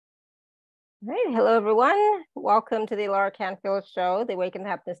All right. Hello, everyone. Welcome to the alaracanfieldshow, the Awaken to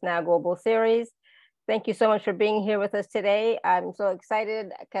Happiness Now global series. Thank you so much for being here with us today. I'm so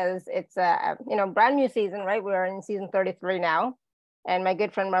excited because it's a brand new season, right? We're in season 33 now. And my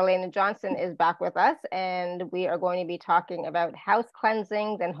good friend Marlenea Johnson is back with us. And we are going to be talking about house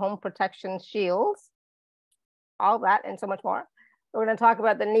cleansings and home protection shields, all that and so much more. We're going to talk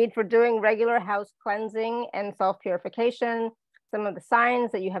about the need for doing regular house cleansing and self-purification, some of the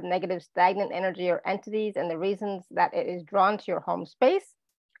signs that you have negative stagnant energy or entities, and the reasons that it is drawn to your home space.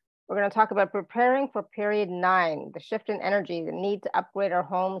 We're going to talk about preparing for period 9, the shift in energy, the need to upgrade our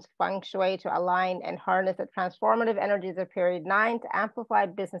homes Feng Shui to align and harness the transformative energies of period 9 to amplify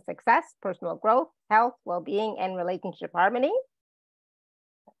business success, personal growth, health, well-being, and relationship harmony.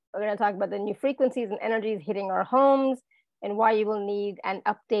 We're going to talk about the new frequencies and energies hitting our homes and why you will need an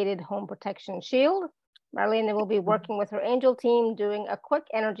updated home protection shield. Marlenea will be working with her angel team doing a quick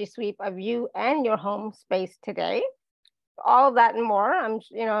energy sweep of you and your home space today. All of that and more.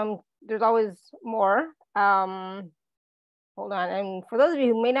 There's always more. Hold on. And for those of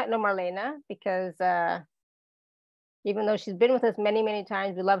you who may not know Marlenea, because even though she's been with us many, many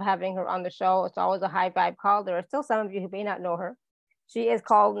times, we love having her on the show. It's always a high vibe call. There are still some of you who may not know her. She is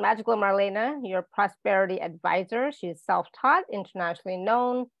called Magical Marlenea, your prosperity advisor. She's self-taught, internationally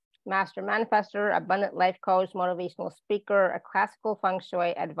known, master manifestor, abundant life coach, motivational speaker, a classical feng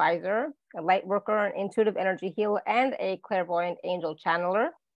shui advisor, a light worker, an intuitive energy healer, and a clairvoyant angel channeler.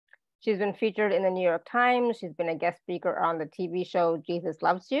 She's been featured in the New York Times. She's been a guest speaker on the TV show Jesus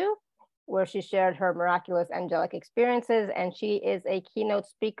Loves You, where she shared her miraculous angelic experiences, and she is a keynote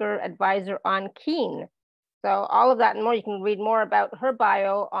speaker advisor on Keen. So all of that and more, you can read more about her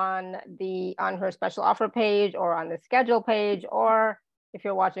bio on her special offer page or on the schedule page, or if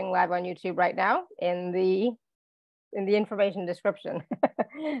you're watching live on YouTube right now, in the information description.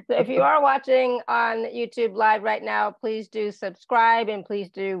 So if you are watching on YouTube live right now, please do subscribe and please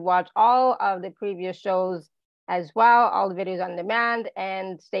do watch all of the previous shows as well, all the videos on demand,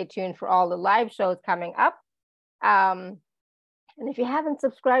 and stay tuned for all the live shows coming up. And if you haven't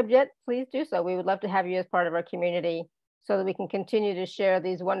subscribed yet, please do so. We would love to have you as part of our community so that we can continue to share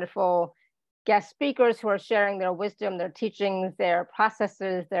these wonderful guest speakers who are sharing their wisdom, their teachings, their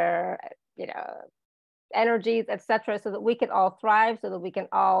processes, their energies, etc., so that we can all thrive, so that we can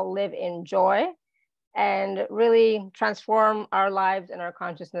all live in joy and really transform our lives and our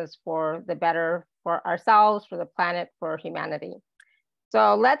consciousness for the better, for ourselves, for the planet, for humanity.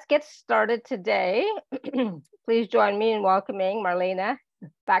 So let's get started today. Please join me in welcoming Marlenea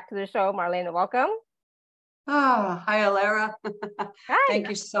back to the show. Marlenea, welcome. Oh, hi, Alara. Hi. Thank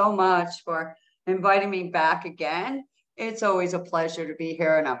you so much for inviting me back again. It's always a pleasure to be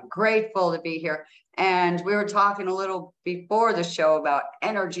here, and I'm grateful to be here. And we were talking a little before the show about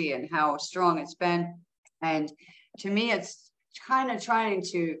energy and how strong it's been. And to me, it's kind of trying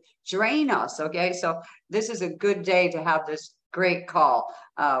to drain us. Okay, so this is a good day to have this great call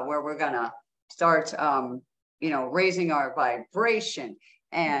where we're going to start, raising our vibration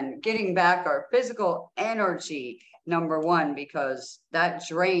and getting back our physical energy, number one, because that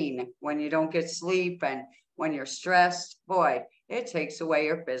drain when you don't get sleep and when you're stressed, boy, it takes away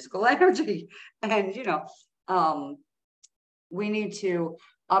your physical energy. And, we need to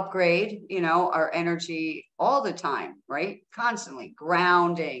upgrade, our energy all the time, right? Constantly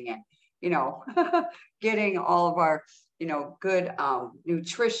grounding and, getting all of our, good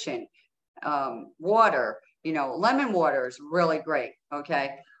nutrition, water. Lemon water is really great.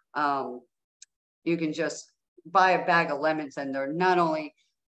 Okay. You can just buy a bag of lemons, and they're not only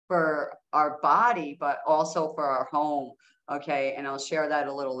for our body, but also for our home. Okay. And I'll share that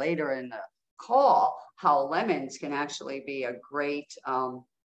a little later in the call, how lemons can actually be a great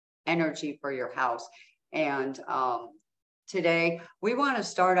energy for your house. And today we want to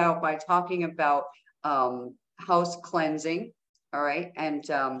start out by talking about house cleansing. All right. And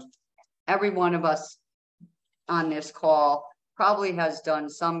every one of us on this call probably has done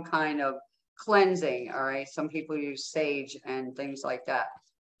some kind of cleansing. All right. Some people use sage and things like that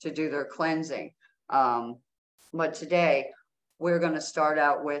to do their cleansing. But today we're going to start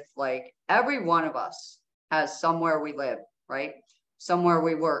out with, like, every one of us has somewhere we live, right? Somewhere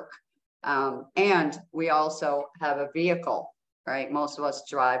we work. And we also have a vehicle, right? Most of us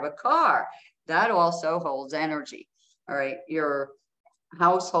drive a car. That also holds energy. All right. Your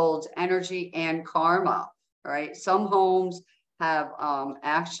household's energy and karma. All right. Some homes have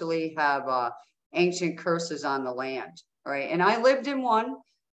actually have ancient curses on the land. All right. And I lived in one.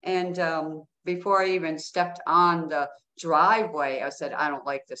 And before I even stepped on the driveway, I said, I don't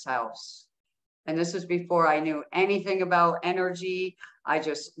like this house. And this was before I knew anything about energy. I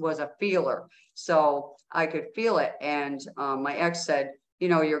just was a feeler. So I could feel it. And my ex said, you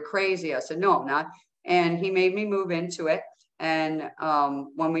know, you're crazy. I said, no, I'm not. And he made me move into it. And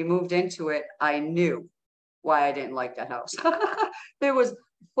when we moved into it, I knew why I didn't like that house. It was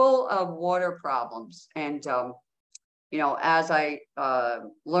full of water problems. And, you know, as I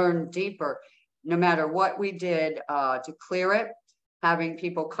learned deeper, no matter what we did to clear it, having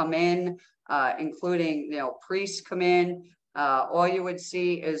people come in, including, you know, priests come in, all you would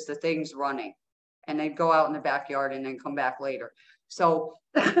see is the things running, and they'd go out in the backyard and then come back later. So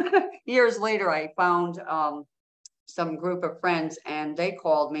years later, I found some group of friends, and they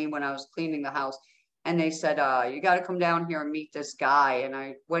called me when I was cleaning the house, and they said, you got to come down here and meet this guy. And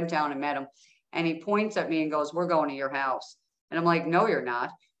I went down and met him, and he points at me and goes, we're going to your house. And I'm like, no, you're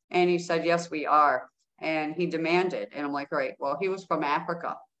not. And he said, yes, we are. And he demanded. And I'm like, all right, well, he was from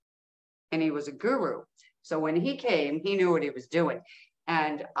Africa and he was a guru. So when he came, he knew what he was doing.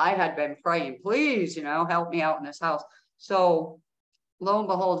 And I had been praying, please, you know, help me out in this house. So lo and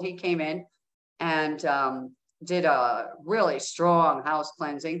behold, he came in and did a really strong house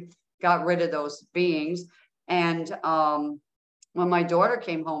cleansing, got rid of those beings. And when my daughter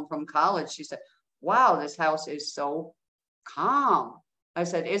came home from college, she said, wow, this house is so calm. I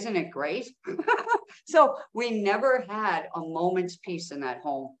said, isn't it great? So we never had a moment's peace in that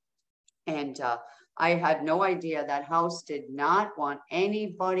home. And I had no idea that house did not want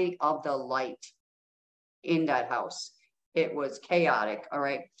anybody of the light in that house. It was chaotic. All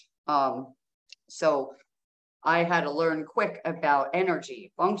right. So I had to learn quick about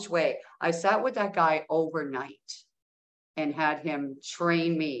energy, Feng Shui. I sat with that guy overnight and had him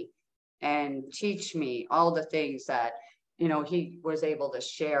train me and teach me all the things that, you know, he was able to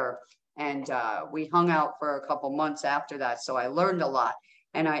share. And we hung out for a couple months after that. So I learned a lot,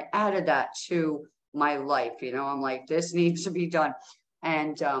 and I added that to my life. You know, I'm like, this needs to be done.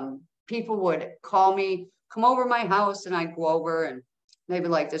 And people would call me, come over my house, and I'd go over and they'd be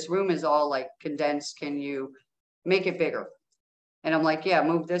like, this room is all like condensed. Can you make it bigger? And I'm like, yeah,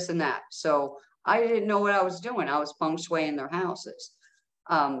 move this and that. So I didn't know what I was doing. I was Feng Shui in their houses.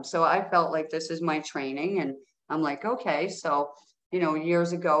 So I felt like this is my training, and I'm like, okay. So, you know,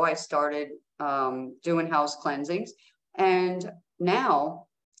 years ago, I started doing house cleansings, and now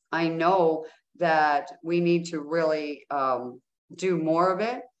I know that we need to really do more of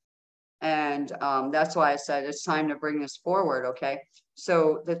it. And that's why I said it's time to bring this forward. Okay.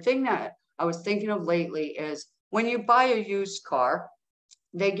 So the thing that I was thinking of lately is when you buy a used car,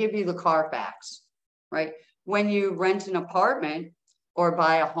 they give you the Carfax, right? When you rent an apartment or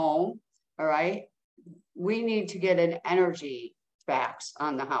buy a home, all right, we need to get an energy fax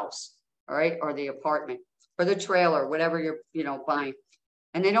on the house, all right, or the apartment or the trailer, whatever you're, you know, buying.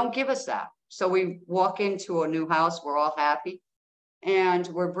 And they don't give us that. So we walk into a new house, we're all happy, and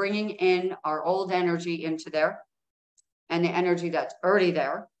we're bringing in our old energy into there and the energy that's already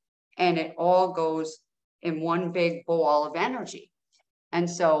there. And it all goes in one big ball of energy. And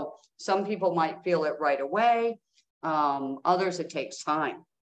so some people might feel it right away. Others, it takes time.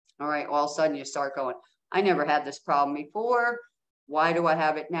 All right. All of a sudden you start going, I never had this problem before. Why do I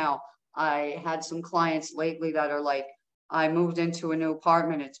have it now? I had some clients lately that are like, I moved into a new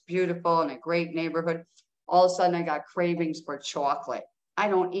apartment. It's beautiful and a great neighborhood. All of a sudden I got cravings for chocolate. I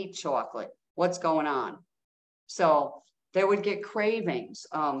don't eat chocolate. What's going on? So they would get cravings.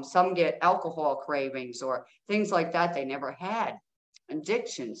 Some get alcohol cravings or things like that they never had.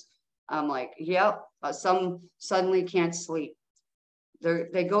 Addictions. I'm like, yep. Some suddenly can't sleep.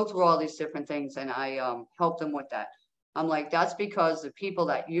 They go through all these different things, and I help them with that. I'm like, that's because the people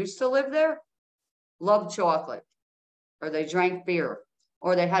that used to live there loved chocolate, or they drank beer,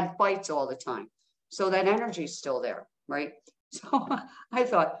 or they had fights all the time. So that energy's still there, right? So I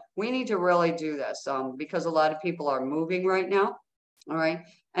thought we need to really do this because a lot of people are moving right now. All right.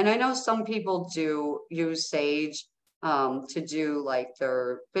 And I know some people do use sage to do like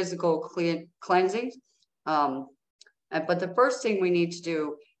their physical cleansings. But the first thing we need to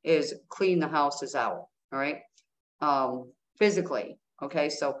do is clean the houses out. All right. Physically. Okay.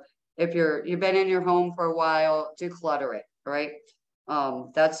 So if you've been in your home for a while, declutter it. All right.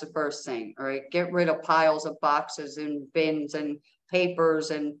 That's the first thing. All right. Get rid of piles of boxes and bins and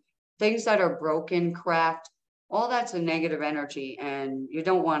papers and things that are broken, cracked. All that's a negative energy, and you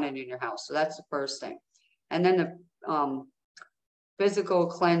don't want it in your house. So that's the first thing. And then the physical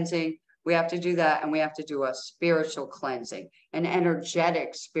cleansing, we have to do that, and we have to do a spiritual cleansing, an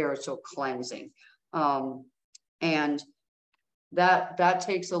energetic spiritual cleansing. And that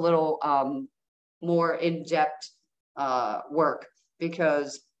takes a little more in-depth work,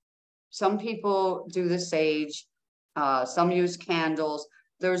 because Some people do the sage, some use candles.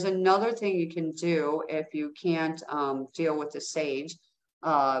 There's another thing you can do if you can't deal with the sage.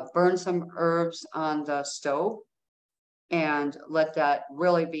 Burn some herbs on the stove and let that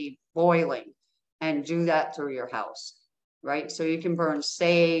really be boiling, and do that through your house, right? So you can burn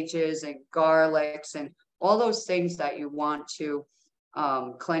sages and garlics and all those things that you want to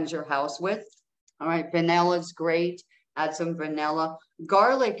cleanse your house with. All right, vanilla is great. Add some vanilla.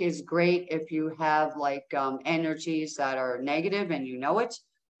 Garlic is great if you have like energies that are negative and you know it.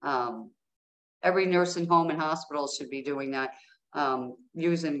 Every nursing home and hospital should be doing that,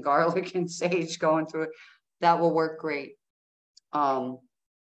 using garlic and sage, going through it. That will work great.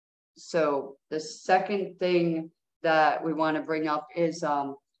 So the second thing that we want to bring up is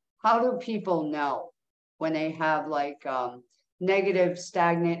how do people know when they have like negative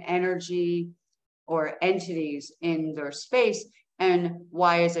stagnant energy or entities in their space, and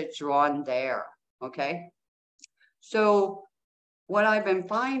why is it drawn there? Okay, so what I've been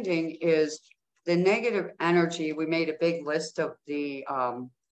finding is the negative energy. We made a big list of the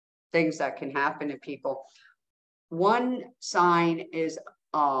things that can happen to people. One sign is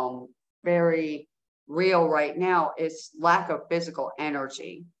very real right now, is lack of physical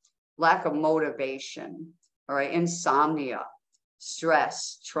energy, lack of motivation, all right, insomnia,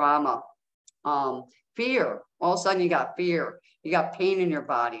 stress, trauma, fear. All of a sudden you got fear, you got pain in your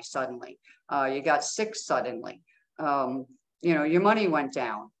body suddenly, you got sick suddenly, you know, your money went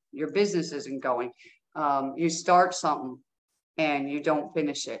down, your business isn't going, you start something and you don't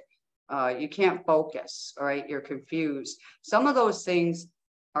finish it, you can't focus, all right, you're confused. Some of those things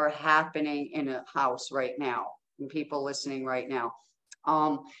are happening in a house right now, and people listening right now.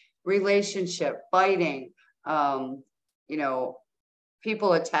 Relationship, fighting, you know,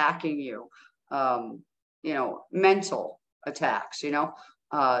 people attacking you, you know, mental attacks, you know,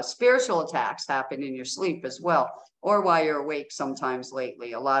 spiritual attacks happen in your sleep as well, or while you're awake sometimes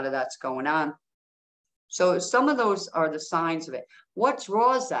lately. A lot of that's going on. So some of those are the signs of it. What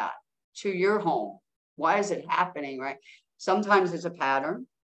draws that to your home? Why is it happening, right? Sometimes it's a pattern.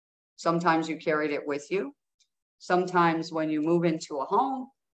 Sometimes you carried it with you. Sometimes when you move into a home,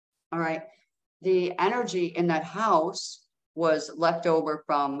 all right, the energy in that house was left over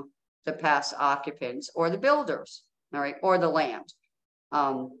from the past occupants or the builders, all right, or the land.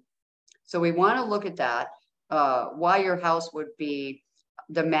 So we want to look at that, why your house would be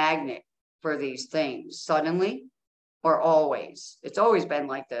the magnet for these things suddenly or always. It's always been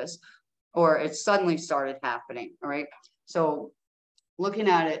like this, or it suddenly started happening, all right? So looking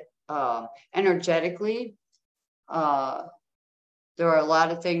at it energetically, there are a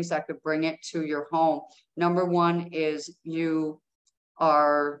lot of things that could bring it to your home. Number one is you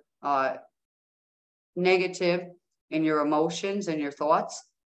are negative in your emotions and your thoughts.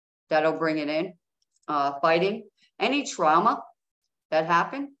 That'll bring it in. Fighting, any trauma that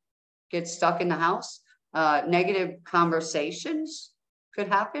happened, gets stuck in the house. Negative conversations could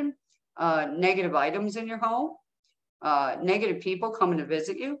happen. Negative items in your home. Negative people coming to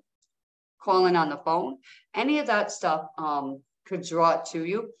visit you, calling on the phone. Any of that stuff could draw it to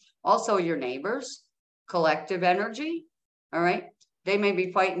you. Also your neighbors, collective energy, all right? They may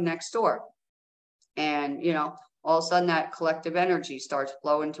be fighting next door. And, you know, all of a sudden that collective energy starts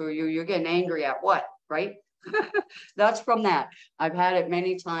flowing through you. You're getting angry at what, right? That's from that. I've had it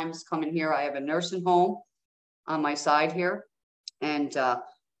many times coming here. I have a nursing home on my side here. And,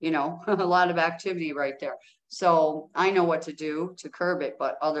 you know, a lot of activity right there. So I know what to do to curb it,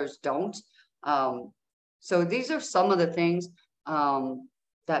 but others don't. So these are some of the things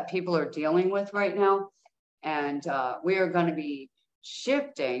that people are dealing with right now. And we are going to be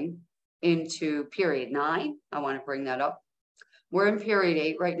shifting into period 9. I want to bring that up. We're in period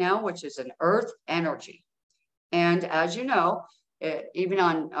 8 right now, which is an earth energy. And as you know, even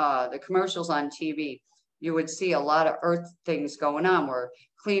on the commercials on TV, you would see a lot of earth things going on. We're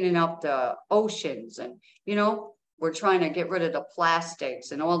cleaning up the oceans and, you know, we're trying to get rid of the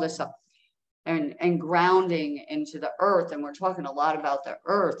plastics and all this stuff and grounding into the earth. And we're talking a lot about the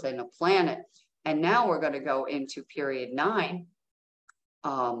earth and the planet. And now we're going to go into period 9.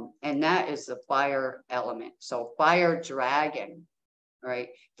 And that is the fire element. So fire dragon, right?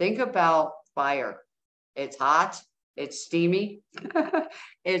 Think about fire. It's hot, it's steamy,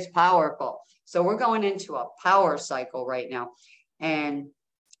 it's powerful. So we're going into a power cycle right now. And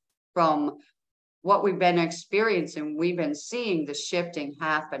from what we've been experiencing, we've been seeing the shifting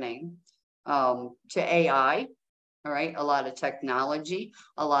happening to AI, all right? A lot of technology,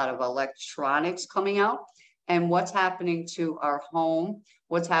 a lot of electronics coming out. And what's happening to our home,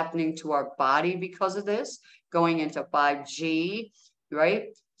 what's happening to our body because of this, going into 5G, right?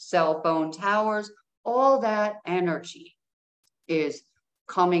 cell phone towers, all that energy is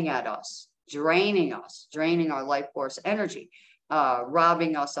coming at us, draining our life force energy,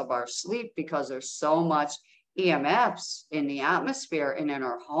 robbing us of our sleep because there's so much EMFs in the atmosphere and in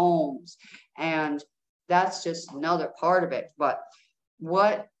our homes. And that's just another part of it. But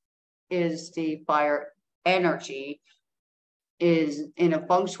what is the fire energy is in a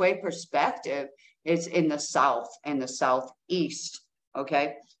Feng Shui perspective, it's in the south and the southeast.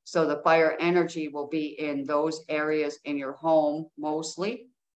 Okay. So the fire energy will be in those areas in your home mostly.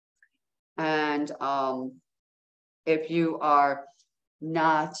 And if you are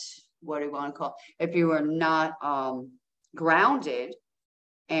not, what do you want to call it? If you are not grounded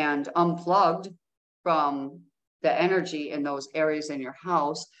and unplugged from the energy in those areas in your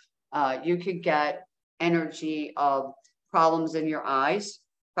house, you could get energy of problems in your eyes,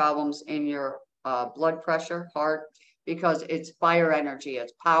 problems in your blood pressure, heart, because it's fire energy,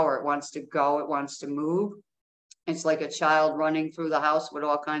 it's power, it wants to go, it wants to move. It's like a child running through the house with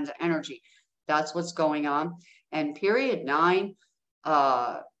all kinds of energy. That's what's going on. And period 9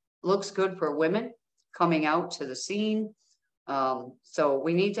 looks good for women coming out to the scene. So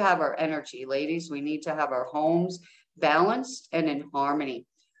we need to have our energy, ladies. We need to have our homes balanced and in harmony.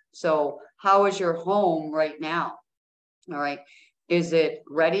 So how is your home right now? All right. Is it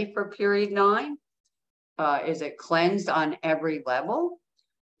ready for period 9? Is it cleansed on every level?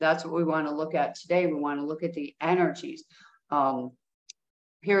 That's what we want to look at today. We want to look at the energies.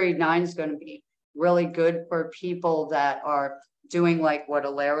 Period 9 is going to be really good for people that are doing like what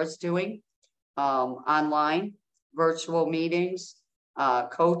Alara's doing, online, virtual meetings,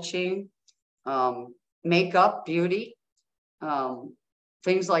 coaching, makeup, beauty,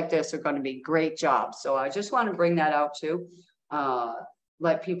 things like this are going to be great jobs. So I just want to bring that out too.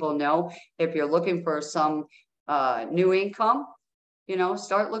 Let people know if you're looking for some new income, you know,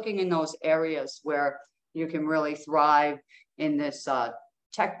 start looking in those areas where you can really thrive in this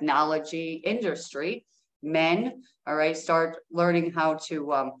technology industry. Men, all right, start learning how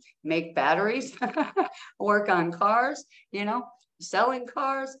to make batteries, work on cars, you know, selling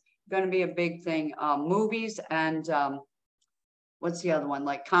cars, going to be a big thing. Movies and what's the other one?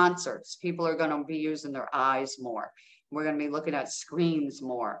 Like concerts. People are going to be using their eyes more. We're going to be looking at screens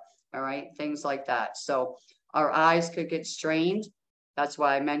more, all right, things like that. So our eyes could get strained. That's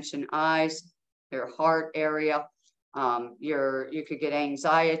why I mentioned eyes, your heart area. You could get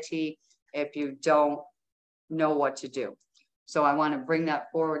anxiety if you don't know what to do. So I want to bring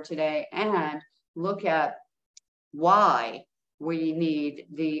that forward today and look at why we need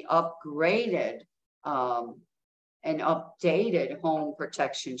the upgraded and updated home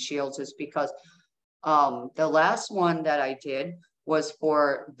protection shields is because the last one that I did was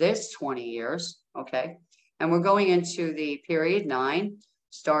for this 20 years. Okay. And we're going into the period 9,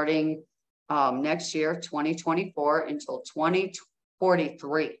 starting next year, 2024 until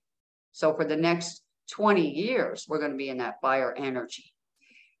 2043. So for the next 20 years, we're going to be in that fire energy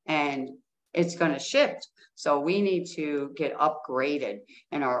and it's going to shift. So we need to get upgraded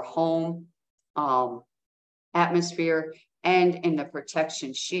in our home atmosphere and in the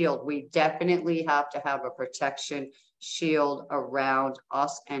protection shield. We definitely have to have a protection shield around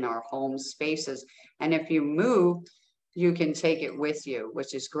us and our home spaces. And if you move, you can take it with you,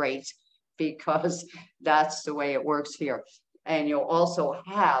 which is great because that's the way it works here. And you'll also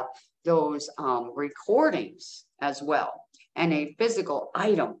have those recordings as well, and a physical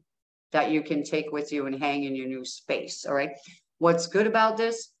item that you can take with you and hang in your new space. All right. What's good about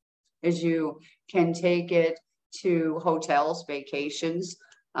this is you can take it to hotels, vacations.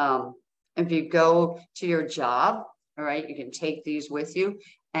 If you go to your job, all right, you can take these with you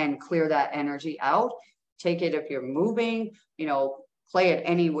and clear that energy out. Take it if you're moving, you know, play it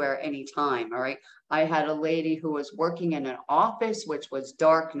anywhere, anytime. All right. I had a lady who was working in an office, which was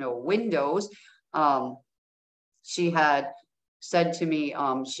dark, no windows. She had said to me,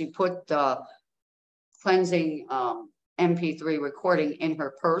 she put the cleansing MP3 recording in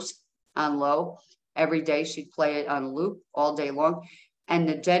her purse on low. Every day she'd play it on loop all day long. And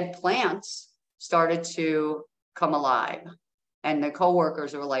the dead plants started to come alive. And the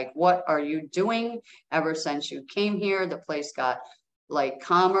coworkers were like, what are you doing? Ever since you came here, the place got like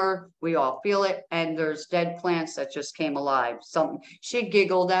calmer. We all feel it. And there's dead plants that just came alive. She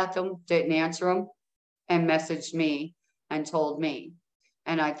giggled at them, didn't answer them, and messaged me and told me.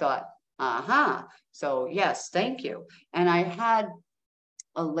 And I thought, aha. So yes, thank you. And I had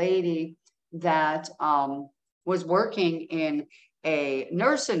a lady that was working in a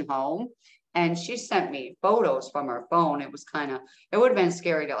nursing home, and she sent me photos from her phone. It was it would have been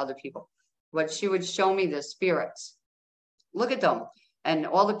scary to other people, but she would show me the spirits. Look at them. And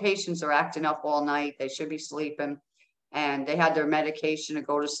all the patients are acting up all night. They should be sleeping. And they had their medication to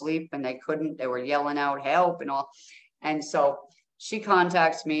go to sleep and they couldn't. They were yelling out help and all. And so she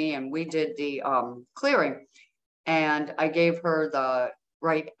contacts me and we did the clearing. And I gave her the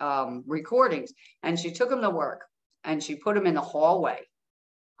right recordings. And she took them to work. And she put them in the hallway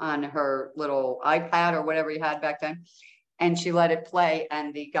on her little iPad or whatever you had back then. And she let it play.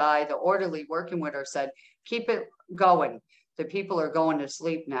 And the guy, the orderly working with her said, keep it going. The people are going to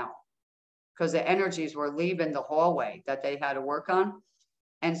sleep now because the energies were leaving the hallway that they had to work on.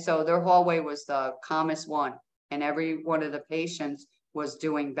 And so their hallway was the calmest one. And every one of the patients was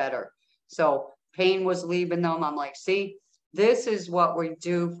doing better. So pain was leaving them. I'm like, see, this is what we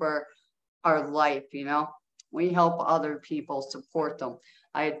do for our life. You know, we help other people, support them.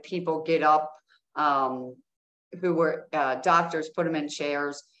 I had people get up who were doctors, put them in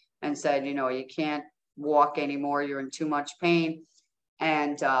chairs and said, you know, you can't walk anymore. You're in too much pain.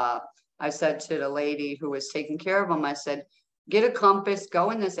 And I said to the lady who was taking care of them, I said, get a compass,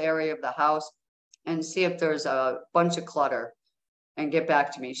 go in this area of the house and see if there's a bunch of clutter and get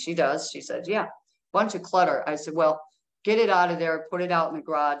back to me. She does. She said, yeah, bunch of clutter. I said, well, get it out of there, put it out in the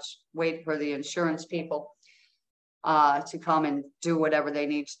garage, wait for the insurance people to come and do whatever they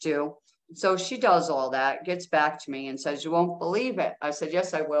need to do. So she does all that, gets back to me and says, you won't believe it. I said,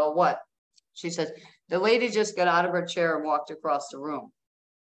 yes, I will. What? She says, the lady just got out of her chair and walked across the room.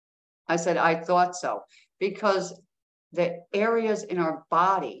 I said, I thought so, because the areas in our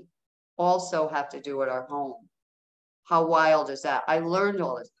body also have to do with our home. How wild is that? I learned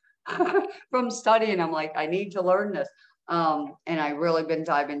all this from studying. I'm like, I need to learn this. And I really been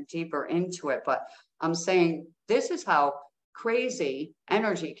diving deeper into it, but I'm saying this is how crazy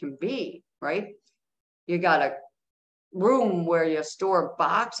energy can be, right? You got a room where you store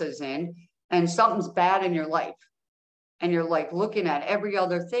boxes in and something's bad in your life. And you're like looking at every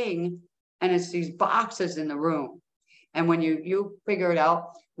other thing and it's these boxes in the room. And when you figure it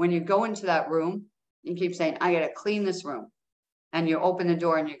out, when you go into that room, you keep saying, I got to clean this room. And you open the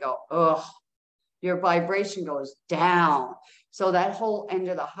door and you go, ugh, your vibration goes down. So that whole end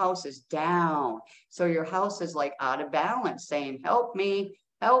of the house is down. So your house is like out of balance, saying, help me,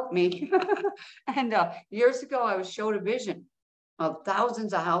 help me. And years ago, I was showed a vision of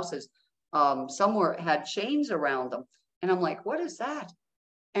thousands of houses. Some had chains around them. And I'm like, what is that?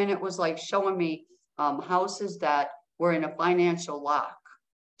 And it was like showing me houses that were in a financial lock,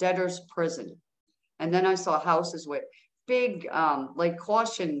 debtor's prison. And then I saw houses with big like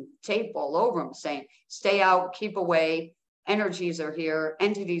caution tape all over them saying, stay out, keep away, energies are here,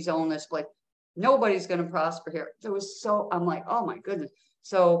 entities own this place. Nobody's going to prosper here. There was I'm like, oh my goodness.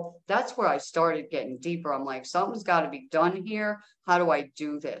 So that's where I started getting deeper. I'm like, something's got to be done here. How do I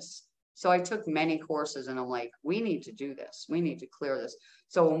do this? So I took many courses and I'm like, we need to do this. We need to clear this.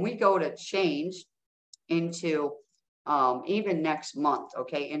 So when we go to change into even next month,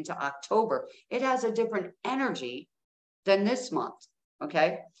 okay, into October, it has a different energy than this month,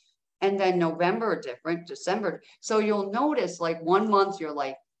 okay? And then November different, December. So you'll notice like 1 month you're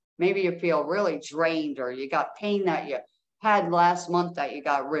like, maybe you feel really drained or you got pain that you had last month that you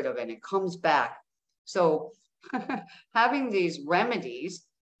got rid of and it comes back. So having these remedies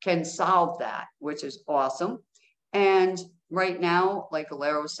can solve that, which is awesome. And right now, like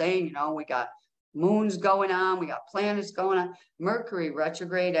Alara was saying, you know, we got moons going on, we got planets going on. Mercury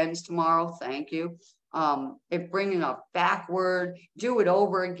retrograde ends tomorrow. Thank you. It bringing up backward, do it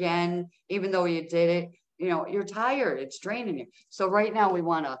over again, even though you did it, you know, you're tired, it's draining you. So right now we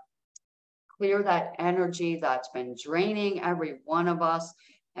want to clear that energy that's been draining every one of us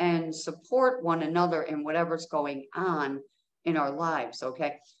and support one another in whatever's going on in our lives.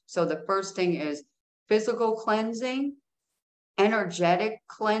 Okay. So the first thing is physical cleansing, energetic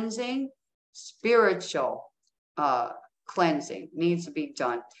cleansing, spiritual cleansing needs to be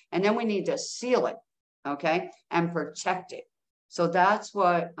done. And then we need to seal it, okay, and protect it. So that's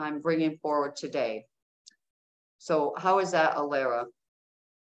what I'm bringing forward today. So how is that, Alara?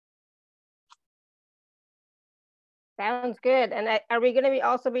 Sounds good. And are we going to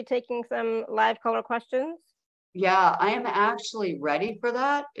also be taking some live caller questions? Yeah, I am actually ready for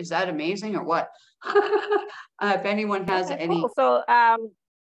that. Is that amazing or what? If anyone has any. Cool. So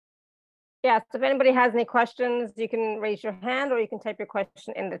yeah, so if anybody has any questions, you can raise your hand or you can type your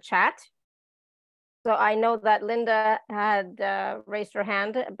question in the chat. So I know that Linda had raised her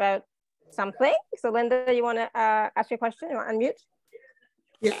hand about something. So Linda, you want to ask your question? You want to unmute?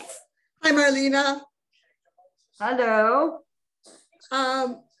 Yes. Hi, Marlena. Hello.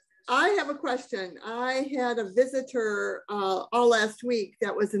 I have a question. I had a visitor all last week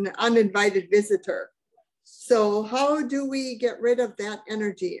that was an uninvited visitor. So how do we get rid of that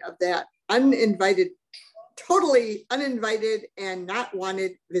energy, of that uninvited, totally uninvited and not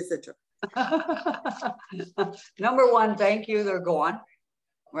wanted visitor? Number one, thank you. They're gone,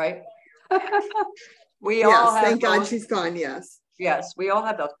 right? We Yes, all have thank God those. she's gone. Yes. Yes, we all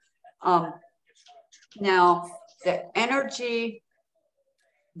have those. Now, the energy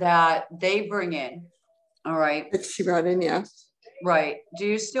that they bring in, all right, That she brought in, yes. right. Do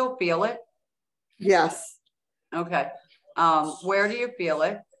you still feel it? Yes. Okay. Where do you feel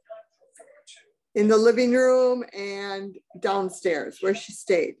it? In the living room and downstairs where she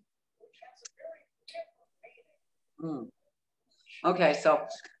stayed. Okay, so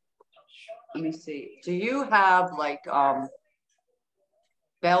let me see. Do you have like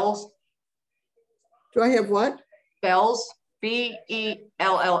bells? Do I have what? Bells,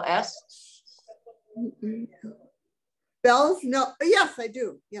 B-E-L-L-S. Bells? No. Yes, I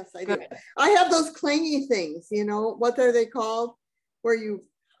do. Yes, I do. Good. I have those clangy things, you know, what are they called? Where you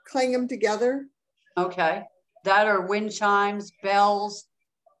clang them together. Okay. That are wind chimes, bells,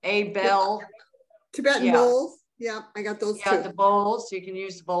 a bell. Tibetan bowls. Yeah, I got those too. The bowls. You can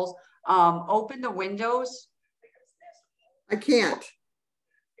use the bowls. Open the windows. I can't.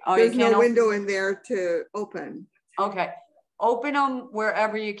 Oh, There's you can't no window in there to open. Okay. Open them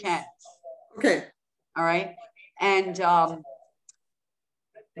wherever you can. Okay. All right. And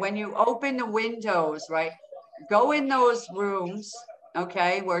when you open the windows, right, go in those rooms,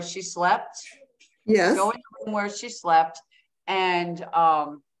 okay, where she slept. Yes. Go in the room where she slept and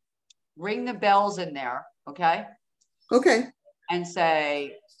ring the bells in there, okay? Okay. And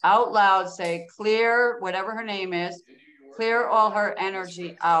say out loud, say, clear, whatever her name is, clear all her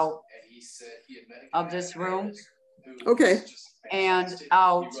energy out of this room. Okay. And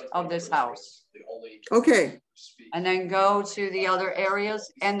out of this house. Okay. And then go to the other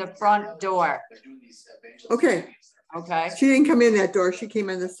areas and the front door. Okay. Okay. She didn't come in that door. She came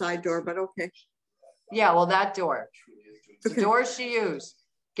in the side door, but okay. Yeah, well, that door. Okay. The door she used.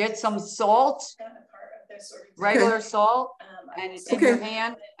 Get some salt, regular salt, and in your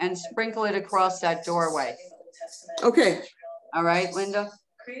hand and sprinkle it across that doorway. Okay. All right, Linda?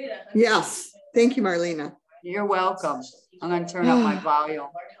 Yes. Thank you, Marlena. You're welcome. I'm going to turn up my volume.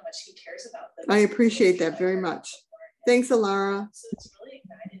 I appreciate that very much. Thanks, Alara.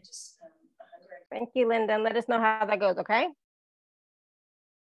 Thank you, Linda. And let us know how that goes, okay?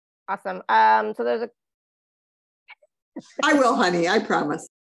 Awesome. So there's a... I will, honey. I promise.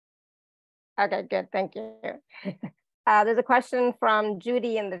 Okay, good. Thank you. There's a question from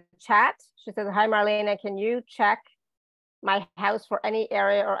Judy in the chat. She says, hi, Marlena, can you check my house for any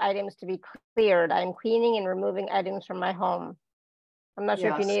area or items to be cleared? I'm cleaning and removing items from my home. I'm not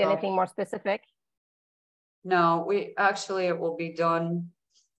sure if you need anything more specific. No, we actually, it will be done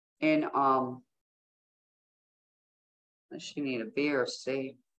in, she need a beer,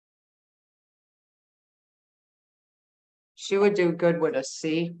 see. She would do good with a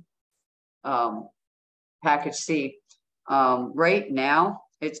C, package C. Right now,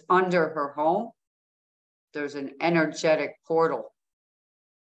 it's under her home. There's an energetic portal.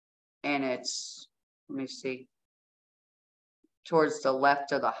 And it's, let me see, towards the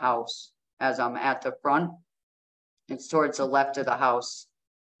left of the house. As I'm at the front, it's towards the left of the house.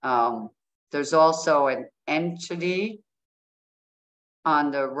 There's also an entity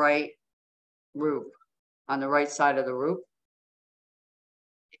on the right roof, on the right side of the roof.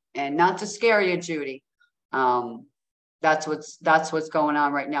 And not to scare you, Judy, that's what's going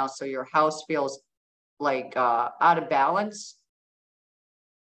on right now. So your house feels like out of balance,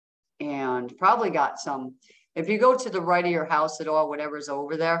 and probably got some. If you go to the right of your house at all, whatever's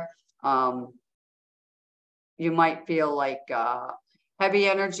over there, you might feel like heavy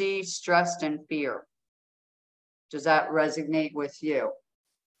energy, stressed, and fear. Does that resonate with you?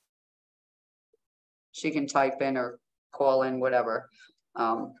 She can type in or call in, whatever.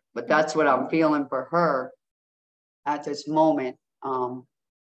 But that's what I'm feeling for her at this moment.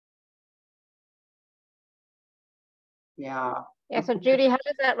 Yeah. Yeah, so Judy, how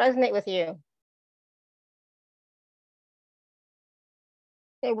does that resonate with you?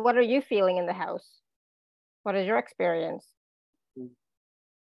 Hey, what are you feeling in the house? What is your experience?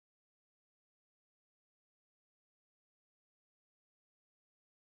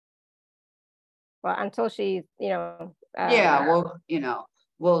 Well, until she's, Yeah, well,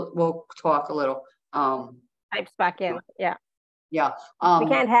 we'll talk a little. Types back in. Yeah. Yeah. We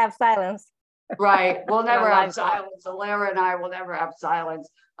can't have silence. Right. We'll never have silence. Alara and I will never have silence.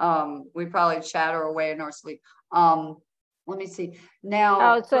 We probably chatter away in our sleep. Let me see.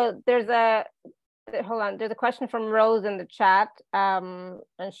 Now. Oh, so there's hold on. There's a question from Rose in the chat. And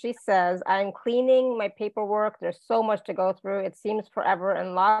she says, I'm cleaning my paperwork. There's so much to go through. It seems forever,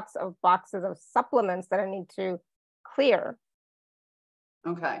 and lots of boxes of supplements that I need to clear.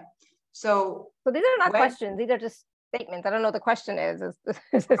 Okay. So these are not questions. These are just statements. I don't know what the question is.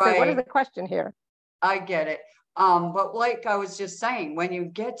 So what is the question here? I get it. But like I was just saying, when you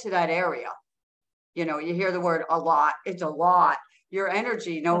get to that area, you know, you hear the word a lot. It's a lot. Your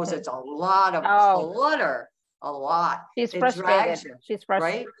energy knows it's a lot of clutter. A lot. She's frustrated. She's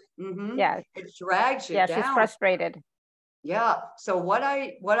frustrated. Right? Mm-hmm. Yeah. It drags you down. Yeah, she's frustrated. Yeah. So what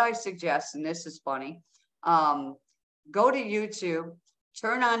I suggest, and this is funny, go to YouTube,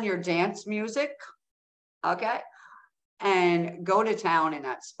 turn on your dance music, okay? And go to town in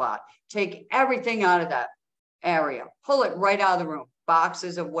that spot. Take everything out of that area. Pull it right out of the room.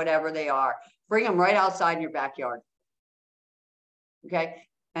 Boxes of whatever they are. Bring them right outside in your backyard. Okay?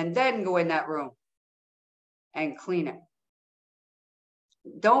 And then go in that room and clean it.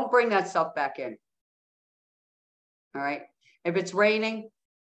 Don't bring that stuff back in. All right? If it's raining,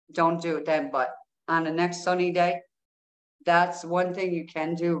 don't do it then. But on the next sunny day, that's one thing you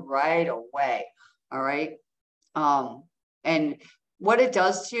can do right away. All right? And what it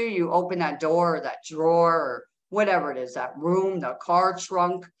does to you, you open that door or that drawer or whatever it is, that room, the car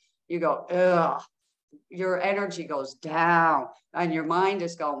trunk, you go, ugh, your energy goes down and your mind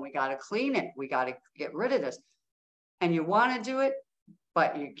is going, we got to clean it. We got to get rid of this. And you want to do it,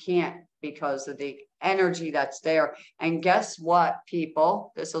 but you can't because of the energy that's there. And guess what,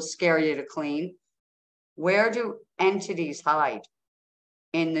 people? This will scare you to clean. Where do entities hide?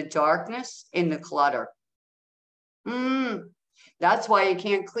 In the darkness, in the clutter. That's why you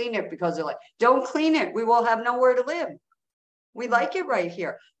can't clean it, because they're like, don't clean it. We will have nowhere to live. We like it right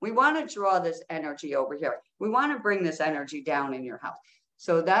here. We want to draw this energy over here. We want to bring this energy down in your house.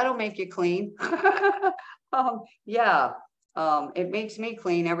 So that'll make you clean. It makes me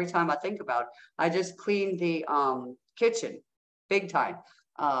clean every time I think about it. I just cleaned the kitchen big time.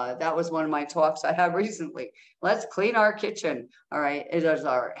 That was one of my talks I had recently. Let's clean our kitchen. All right. It is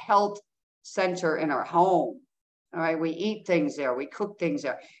our health center in our home. All right. We eat things there. We cook things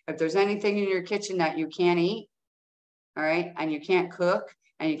there. If there's anything in your kitchen that you can't eat, all right, and you can't cook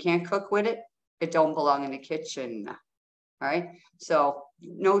with it, it don't belong in the kitchen. All right. So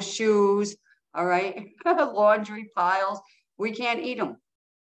no shoes. All right. Laundry piles. We can't eat them.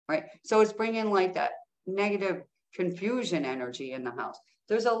 Right. So it's bringing like that negative confusion energy in the house.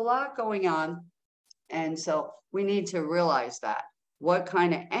 There's a lot going on. And so we need to realize that. What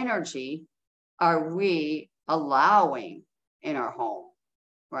kind of energy are we allowing in our home?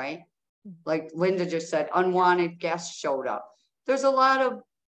 Right. Like Linda just said, unwanted guests showed up. There's a lot of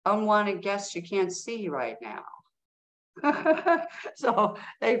unwanted guests you can't see right now. So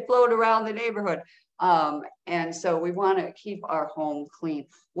they float around the neighborhood. And so we want to keep our home clean.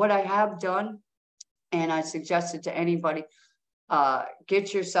 What I have done, and I suggested to anybody,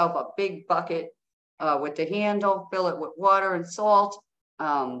 get yourself a big bucket with the handle, fill it with water and salt,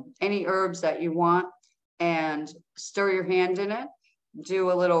 any herbs that you want, and stir your hand in it.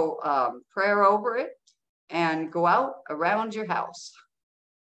 Do a little prayer over it and go out around your house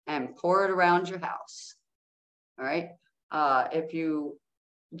and pour it around your house. All right. If you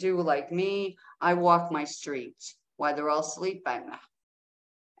do like me, I walk my streets while they're all sleeping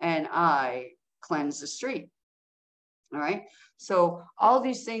and I cleanse the street. All right. So all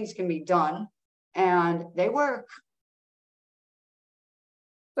these things can be done and they work.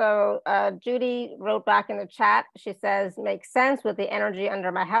 So Judy wrote back in the chat. She says, makes sense with the energy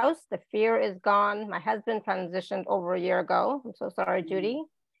under my house. The fear is gone. My husband transitioned over a year ago. I'm so sorry, Judy.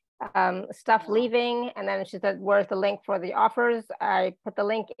 Stuff leaving. And then she said, where's the link for the offers? I put the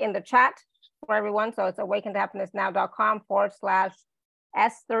link in the chat for everyone. So it's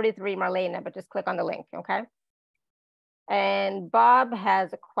awakentohappinessnow.com/S33 Marlena, but just click on the link, okay? And Bob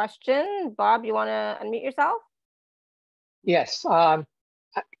has a question. Bob, you want to unmute yourself? Yes.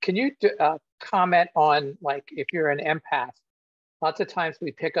 Can you comment on, like, if you're an empath, lots of times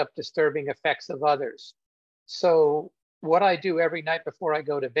we pick up disturbing effects of others. So what I do every night before I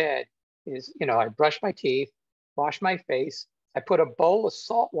go to bed is, you know, I brush my teeth, wash my face, I put a bowl of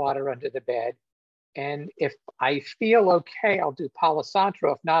salt water under the bed. And if I feel okay, I'll do Palo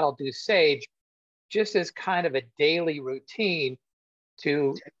Santo. If not, I'll do sage, just as kind of a daily routine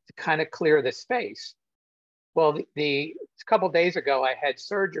to kind of clear the space. Well, a couple of days ago, I had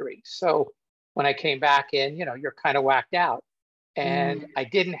surgery. So when I came back in, you know, you're kind of whacked out. And I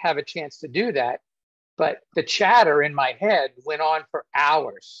didn't have a chance to do that. But the chatter in my head went on for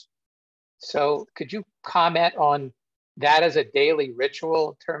hours. So could you comment on that as a daily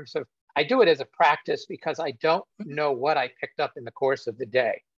ritual in terms of I do it as a practice because I don't know what I picked up in the course of the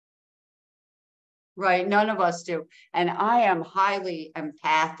day. Right. None of us do. And I am highly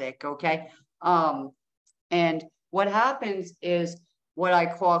empathic. Okay. And what happens is what I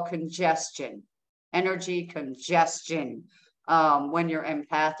call congestion, energy congestion, when you're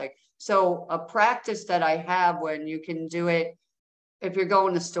empathic. So a practice that I have when you can do it, if you're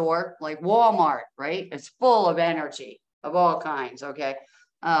going to store like Walmart, right? It's full of energy of all kinds. Okay.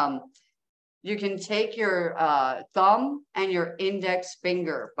 You can take your thumb and your index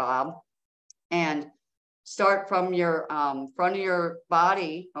finger, Bob, and start from your front of your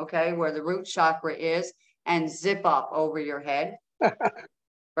body, okay, where the root chakra is, and zip up over your head.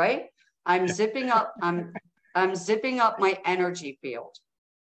 Right? I'm zipping up my energy field.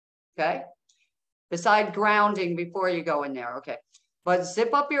 Okay. Beside grounding before you go in there. Okay. But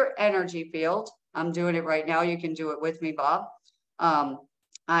zip up your energy field. I'm doing it right now. You can do it with me, Bob.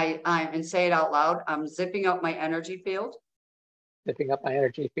 And say it out loud. I'm zipping up my energy field. Zipping up my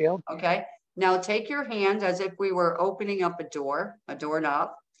energy field. Okay. Now take your hand as if we were opening up a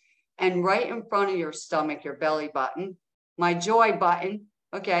doorknob, and right in front of your stomach, your belly button, my joy button.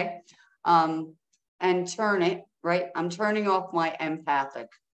 Okay. And turn it, right? I'm turning off my empathic.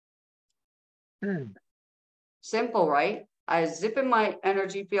 Simple, right? I zipping my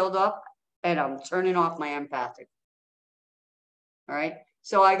energy field up and I'm turning off my empathic. All right.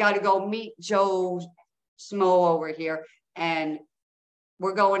 So I got to go meet Joe Smo over here, and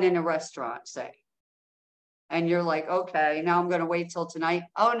we're going in a restaurant, say. And you're like, okay, now I'm going to wait till tonight.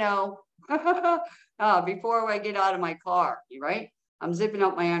 Oh, no. Before I get out of my car, right? I'm zipping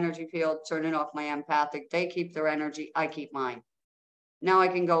up my energy field, turning off my empathic. They keep their energy. I keep mine. Now I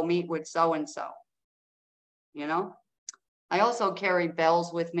can go meet with so-and-so. You know, I also carry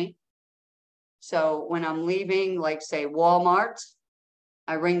bells with me. So when I'm leaving, like say Walmart,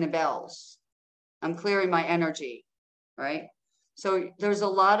 I ring the bells. I'm clearing my energy, right? So there's a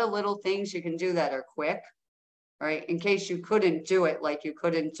lot of little things you can do that are quick, right? In case you couldn't do it, like you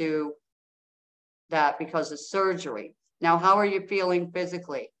couldn't do that because of surgery. Now, how are you feeling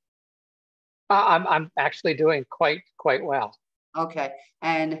physically? I'm actually doing quite well. Okay.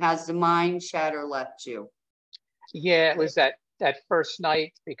 And has the mind chatter left you? Yeah, it was that first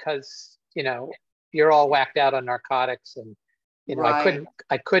night because, you know, you're all whacked out on narcotics, and, you know, right.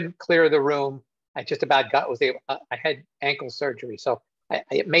 I couldn't clear the room. I just about I had ankle surgery. So I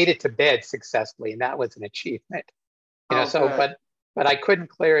made it to bed successfully, and that was an achievement. You know, so, good. but I couldn't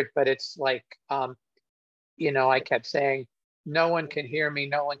clear it, but it's like, you know, I kept saying, no one can hear me,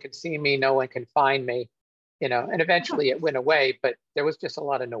 no one can see me, no one can find me, you know, and eventually it went away, but there was just a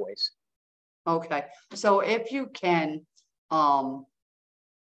lot of noise. Okay. So if you can,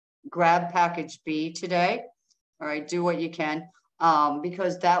 grab package B today, all right, do what you can,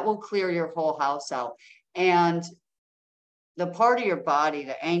 because that will clear your whole house out. And the part of your body,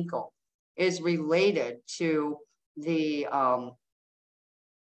 the ankle, is related to the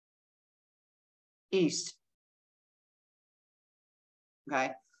east.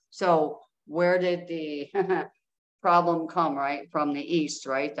 Okay. So where did the problem come, right? From the east,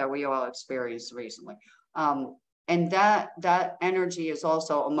 right? That we all experienced recently. And that energy is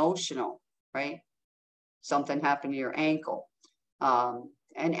also emotional, right? Something happened to your ankle. And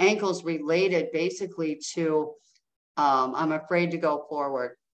ankle's related basically to, I'm afraid to go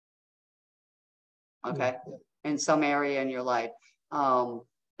forward. Okay. In some area in your life.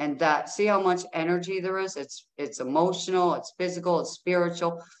 And that, see how much energy there is? It's emotional, it's physical, it's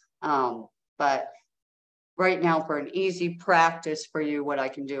spiritual. But right now, for an easy practice for you, what I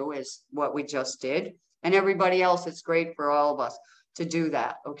can do is what we just did. And everybody else, it's great for all of us to do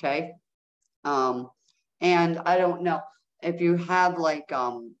that, okay? And I don't know, if you have like,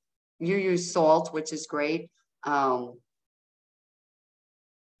 you use salt, which is great.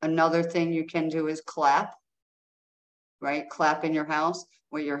 Another thing you can do is clap, right? Clap in your house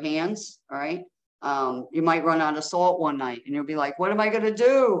with your hands, all right? You might run out of salt one night and you'll be like, what am I going to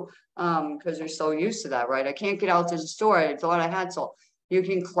do? Because you're so used to that, right? I can't get out to the store. I thought I had salt. You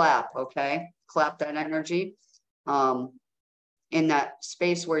can clap, okay? Clap that energy in that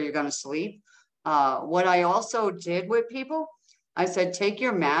space where you're going to sleep. What I also did with people, I said, take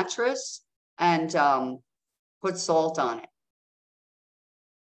your mattress and put salt on it.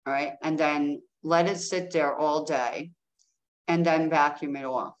 All right. And then let it sit there all day and then vacuum it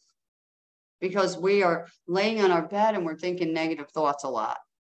off. Because we are laying on our bed and we're thinking negative thoughts a lot,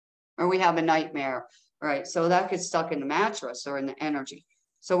 or we have a nightmare, right? So that gets stuck in the mattress or in the energy.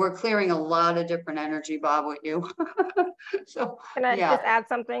 So we're clearing a lot of different energy, Bob, with you. So can I just add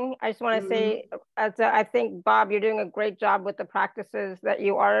something? I just want to say, I think, Bob, you're doing a great job with the practices that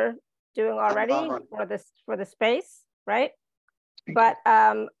you are doing already for the space, right? But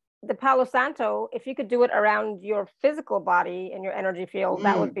the Palo Santo, if you could do it around your physical body and your energy field,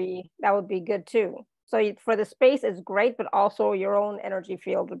 that would be good too. So for the space is great, but also your own energy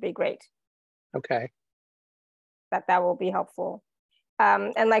field would be great. Okay. That will be helpful.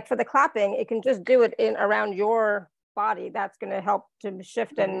 And like for the clapping, it can just do it in around your body. That's going to help to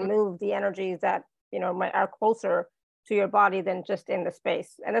shift and move the energies that, you know, are closer to your body than just in the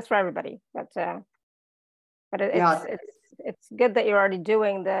space. And that's for everybody. But it's good that you're already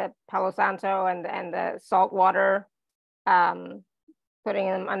doing the Palo Santo and the salt water, putting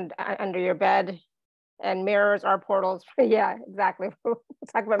them under your bed, and mirrors are portals. Yeah, exactly. We'll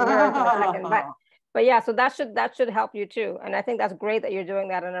talk about mirrors in a second. But yeah, so that should help you too. And I think that's great that you're doing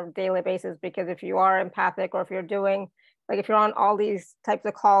that on a daily basis, because if you are empathic, or if you're doing, like if you're on all these types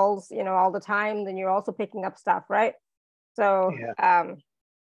of calls, you know, all the time, then you're also picking up stuff, right? So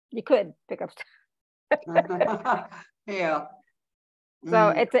you could pick up stuff. Yeah.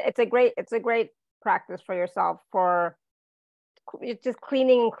 So it's a great practice for yourself, for just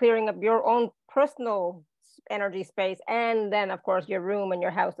cleaning and clearing up your own personal energy space, and then of course your room and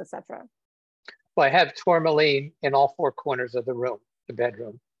your house, etc. Well, I have tourmaline in all four corners of the room, the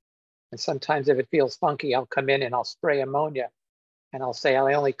bedroom. And sometimes if it feels funky, I'll come in and I'll spray ammonia, and I'll say,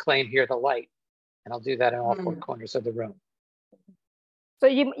 I only claim here the light. And I'll do that in all four corners of the room. So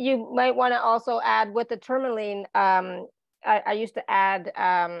you might want to also add with the tourmaline, I used to add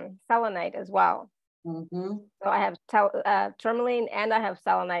selenite as well. So I have tourmaline and I have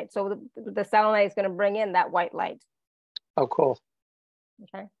selenite. So the selenite is going to bring in that white light. Oh, cool.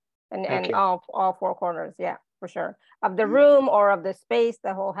 Okay. And all four corners. Yeah, for sure. Of the room or of the space,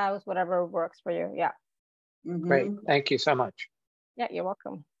 the whole house, whatever works for you. Yeah. Great. Thank you so much. Yeah, you're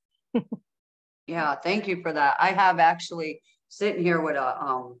welcome. Yeah, thank you for that. I have actually sitting here with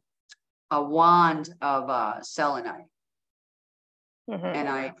a wand of selenite.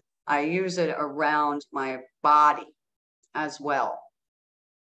 And I use it around my body as well.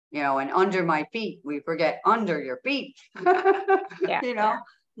 You know, and under my feet. We forget under your feet. Yeah. You know?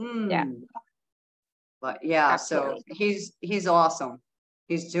 Yeah. But yeah, Absolutely. so he's awesome.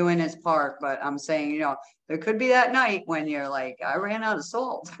 He's doing his part, but I'm saying, you know, there could be that night when you're like, I ran out of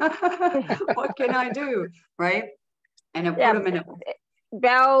salt. What can I do? Right. And I put them in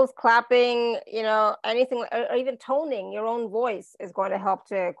bells, clapping, you know, anything, or even toning your own voice is going to help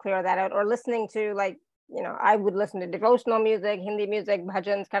to clear that out. Or listening to, like, you know, I would listen to devotional music, Hindi music,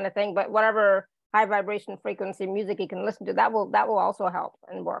 bhajans kind of thing, but whatever high vibration frequency music you can listen to, that will also help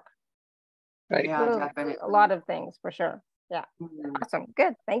and work. Right. Yeah, definitely. A lot of things for sure. Yeah. Awesome.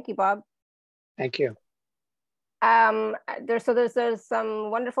 Good. Thank you, Bob. Thank you. There's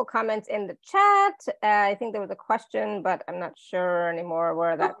some wonderful comments in the chat. I think there was a question, but I'm not sure anymore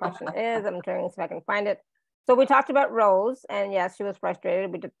where that question is. I'm trying to see if I can find it. So we talked about Rose, and yes, she was frustrated.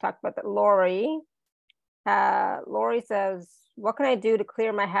 We did talk about that. Lori says, what can I do to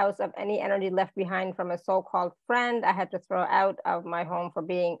clear my house of any energy left behind from a so-called friend I had to throw out of my home for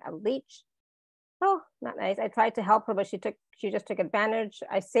being a leech? Oh, not nice. I tried to help her, but she just took advantage.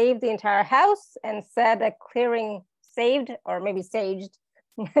 I saved the entire house and said a clearing saved, or maybe saged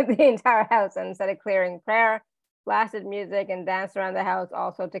the entire house, and said a clearing prayer, blasted music, and danced around the house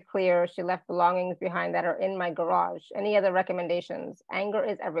also to clear. She left belongings behind that are in my garage. Any other recommendations? Anger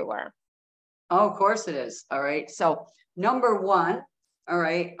is everywhere. Oh, of course it is. All right. So number one, all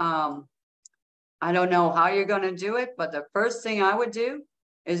right. I don't know how you're going to do it, but the first thing I would do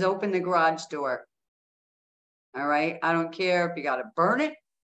is open the garage door. All right. I don't care if you got to burn it,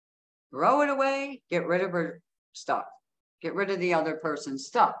 throw it away, get rid of her stuff, get rid of the other person's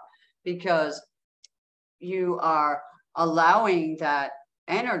stuff, because you are allowing that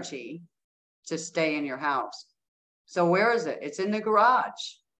energy to stay in your house. So where is it? It's in the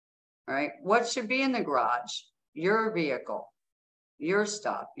garage. All right. What should be in the garage? Your vehicle, your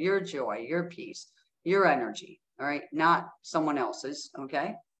stuff, your joy, your peace, your energy. All right. Not someone else's.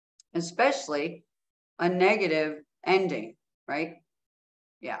 Okay. Especially a negative ending, right?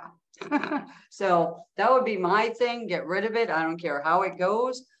 Yeah. So that would be my thing. Get rid of it. I don't care how it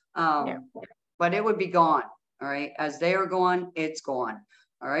goes. But it would be gone. All right. As they are gone, it's gone.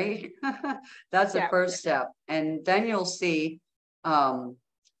 All right. That's the first step. And then you'll see,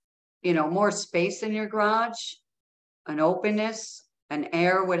 you know, more space in your garage, an openness, an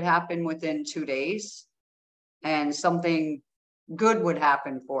air would happen within 2 days, and something good would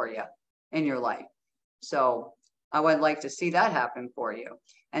happen for you in your life. So I would like to see that happen for you.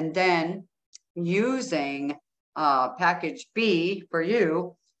 And then using package B for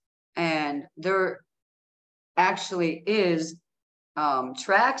you, and there actually is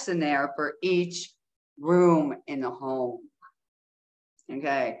tracks in there for each room in the home.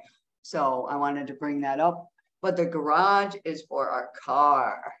 Okay, so I wanted to bring that up, but the garage is for our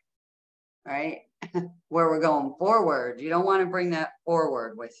car, right? Where we're going forward. You don't want to bring that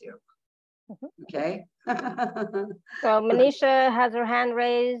forward with you. Okay. So Manisha has her hand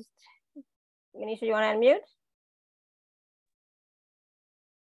raised. Manisha, you want to unmute?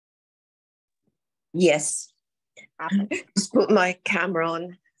 Yes. Awesome. Just put my camera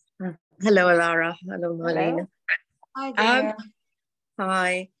on. Hello, Alara. Hello, Marlena. Hi there.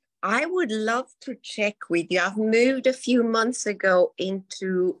 Hi. I would love to check with you. I've moved a few months ago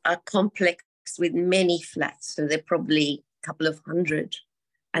into a complex with many flats, so they're probably a couple of hundred,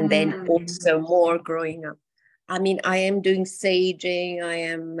 and then also more growing up. I mean, I am doing saging.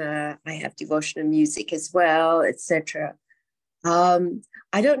 I have devotional music as well, etc. I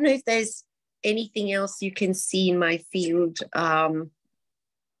don't know if there's anything else you can see in my field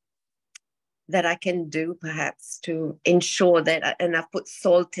that I can do perhaps to ensure that, and I've put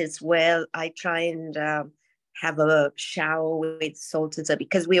salt as well. I try and have a shower with salt as well,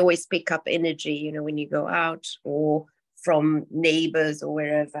 because we always pick up energy, you know, when you go out or from neighbors or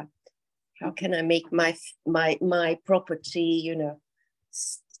wherever. How can I make my property, you know,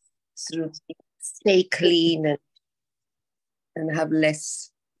 sort of stay clean and have less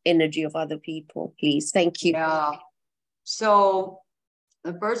energy of other people, please? Thank you. Yeah. So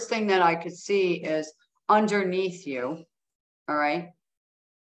the first thing that I could see is underneath you, all right?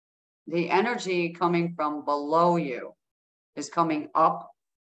 The energy coming from below you is coming up,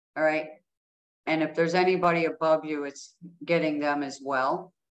 all right? And if there's anybody above you, it's getting them as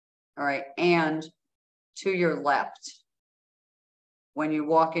well, all right? And to your left, when you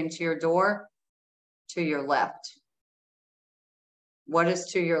walk into your door, to your left. What is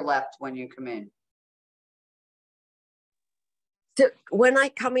to your left when you come in? So when I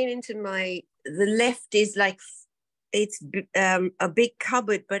come into the left is like, it's a big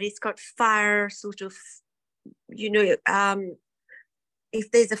cupboard, but it's got fire sort of, you know,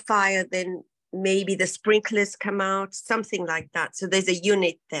 if there's a fire, then maybe the sprinklers come out, something like that. So there's a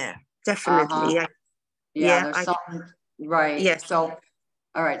unit there, definitely. Yeah, there's something, right. Yes. So,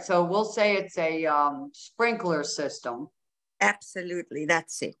 all right. So we'll say it's a sprinkler system. Absolutely.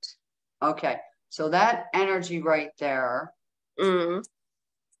 That's it. Okay. So that energy right there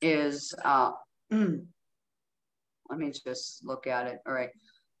is, let me just look at it. All right.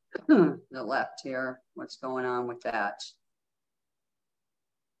 The left here. What's going on with that?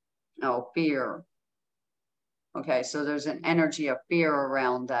 Oh, fear. Okay. So there's an energy of fear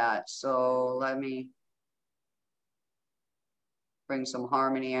around that. So let me bring some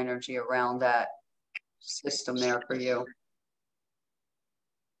harmony energy around that system there for you.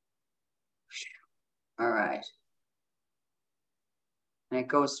 All right. And it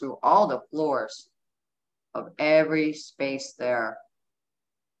goes through all the floors of every space there.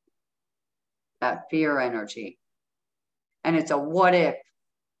 That fear energy. And it's a what if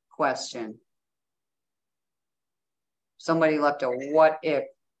question. Somebody left a what if,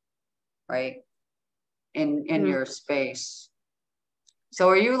 right? In your space. So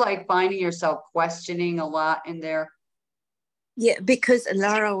are you like finding yourself questioning a lot in there? Yeah, because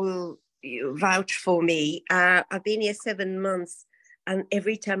Lara will vouch for me. I've been here 7 months, and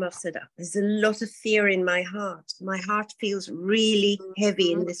every time I've said, there's a lot of fear in my heart. My heart feels really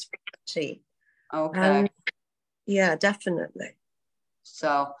heavy in this reality. Okay. Yeah, definitely.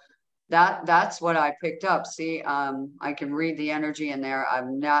 So that's what I picked up. See, I can read the energy in there. I've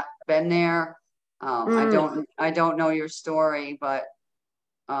not been there. I don't know your story, but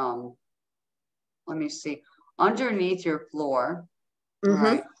let me see. Underneath your floor,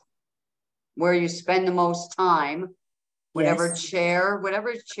 right, where you spend the most time, whatever chair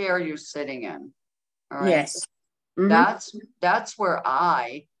you're sitting in. All right. Yes. That's where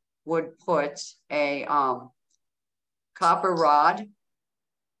I would put a copper rod.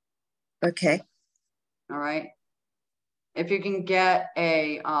 Okay. All right. If you can get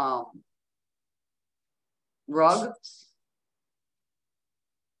a rug,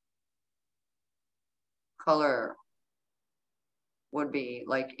 color would be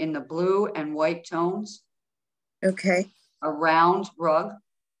like in the blue and white tones. Okay. A round rug.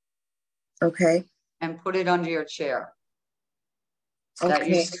 Okay. And put it under your chair.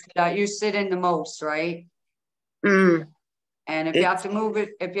 Okay. That you sit in the most, right? And if you have to move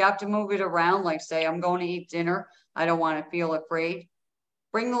it around, like say, I'm going to eat dinner, I don't want to feel afraid.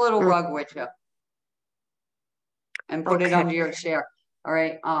 Bring the little rug with you and put it under your chair. All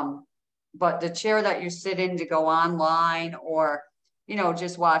right. But the chair that you sit in to go online or, you know,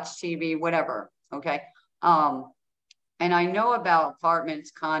 just watch TV, whatever. Okay. And I know about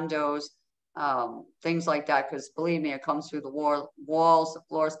apartments, condos, things like that, because believe me, it comes through the walls, the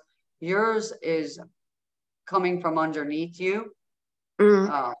floors. Yours is coming from underneath you.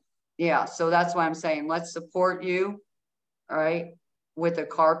 Yeah, so that's why I'm saying let's support you, all right, with a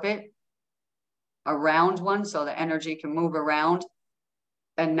carpet, a round one, so the energy can move around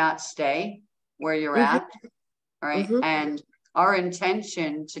and not stay where you're at, all right? And our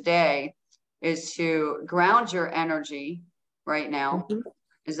intention today is to ground your energy right now.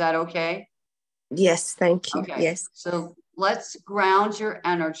 Is that okay? Yes, thank you. Okay. Yes. So let's ground your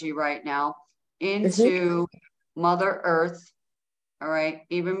energy right now into Mother Earth. All right.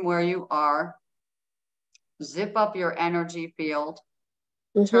 Even where you are, zip up your energy field,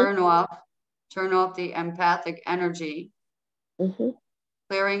 turn off the empathic energy,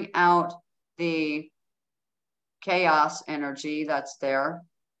 clearing out the chaos energy that's there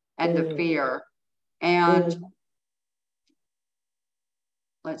and the fear. And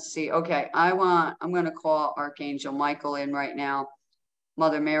let's see. Okay. I'm going to call Archangel Michael in right now.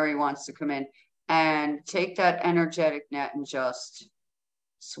 Mother Mary wants to come in and take that energetic net and just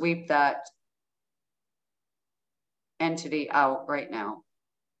sweep that entity out right now.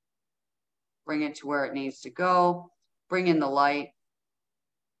 Bring it to where it needs to go. Bring in the light.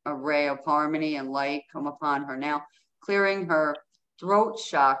 A ray of harmony and light come upon her now, clearing her throat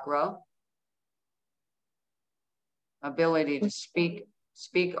chakra, ability to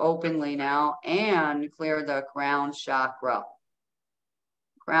speak openly now, and clear the crown chakra.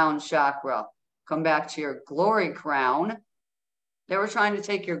 Crown chakra. Come back to your glory crown. They were trying to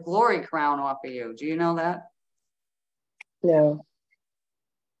take your glory crown off of you. Do you know that? No.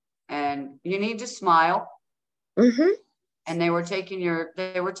 And you need to smile. And they were taking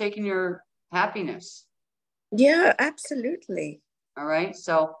your happiness. Yeah, absolutely. All right.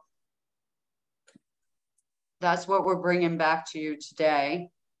 So that's what we're bringing back to you today.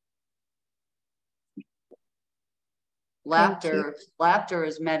 Laughter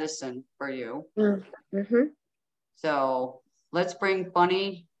is medicine for you. So let's bring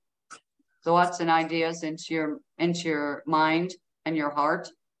funny thoughts and ideas into your mind and your heart,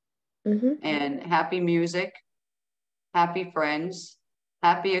 and happy music, happy friends,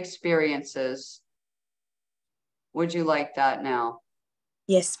 happy experiences. Would you like that now?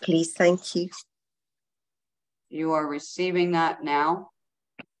 Yes, please. Thank you. You are receiving that now.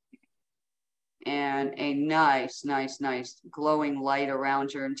 And a nice glowing light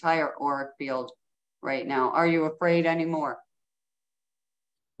around your entire auric field right now. Are you afraid anymore?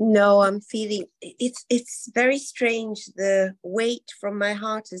 No, I'm feeling it's very strange. The weight from my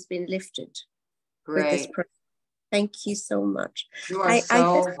heart has been lifted. Great. Thank you so much. You are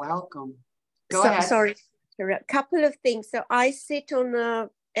so welcome. Go ahead. Sorry, a couple of things. So I sit on a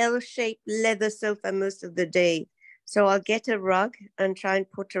L-shaped leather sofa most of the day. So I'll get a rug and try and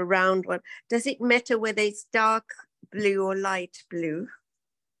put a round one. Does it matter whether it's dark blue or light blue?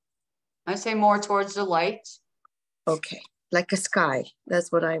 I say more towards the light. Okay, like a sky.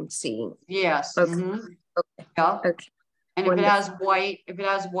 That's what I'm seeing. Yes. Okay. Okay. Yeah. Okay. And Wonderful. if it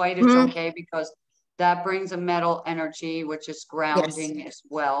has white, it's okay, because that brings a metal energy, which is grounding as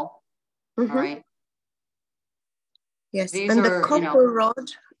well. All right. Yes. These and are, the copper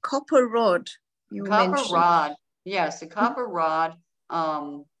rod. Copper rod. Rod. Yes, the copper rod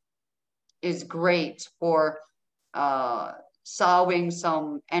is great for solving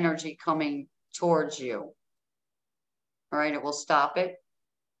some energy coming towards you. All right, it will stop it.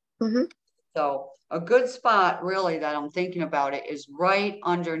 So a good spot really that I'm thinking about it is right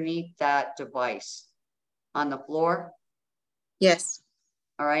underneath that device on the floor. Yes.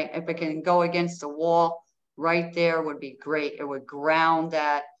 All right, if it can go against the wall, right there would be great. It would ground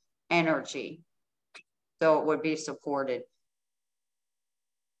that energy, so it would be supported.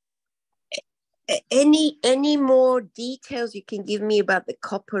 Any more details you can give me about the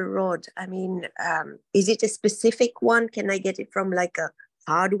copper rod? I mean, is it a specific one? Can I get it from like a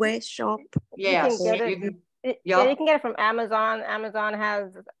hardware shop? Yes. You can get it from Amazon. Amazon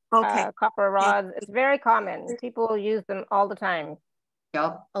has copper rods. It's very common. People use them all the time.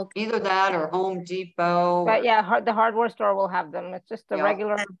 Yep. Either that or Home Depot. But yeah, the hardware store will have them. It's just a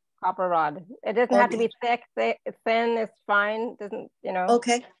regular copper rod. It doesn't have to be thick. Thin is fine. Doesn't,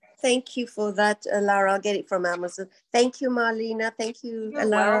 Okay. Thank you for that, Lara. I'll get it from Amazon. Thank you, Marlena. Thank you,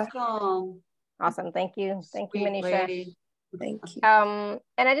 Lara. Welcome. Awesome. Thank you. Thank you, Manisha. Lady. Thank you. And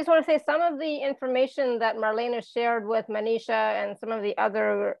I just want to say some of the information that Marlena shared with Manisha and some of the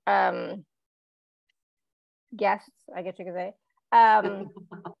other guests, I guess you could say,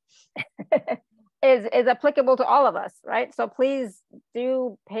 is applicable to all of us, right? So please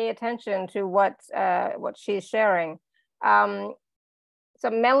do pay attention to what she's sharing. So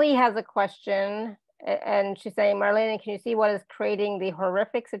Melly has a question, and she's saying, Marlene, can you see what is creating the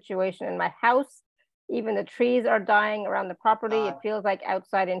horrific situation in my house? Even the trees are dying around the property. It feels like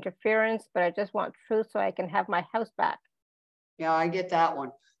outside interference, but I just want truth so I can have my house back. Yeah, I get that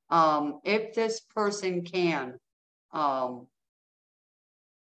one. If this person can,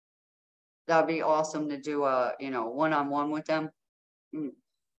 that'd be awesome to do a, one-on-one with them.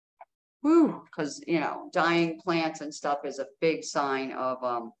 Woo, because, dying plants and stuff is a big sign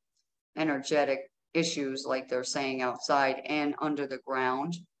of energetic issues, like they're saying, outside and under the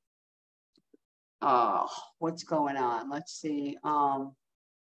ground. What's going on? Let's see. And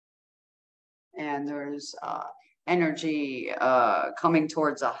there's energy coming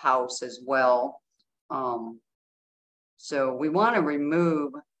towards a house as well. So we want to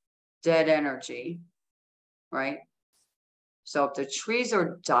remove dead energy, right? So if the trees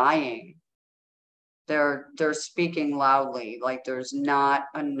are dying, they're speaking loudly, like there's not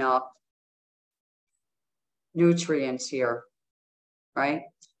enough nutrients here, right?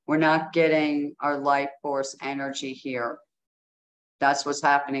 We're not getting our life force energy here. That's what's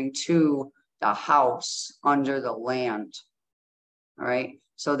happening to the house under the land. All right.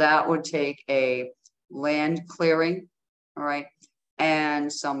 So that would take a land clearing, all right,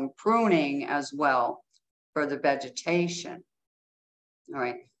 and some pruning as well for the vegetation. All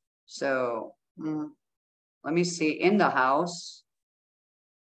right. So let me see in the house.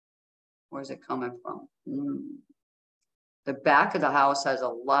 Where's it coming from? The back of the house has a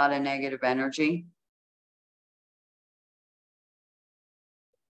lot of negative energy.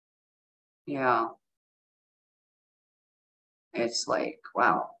 Yeah. It's like,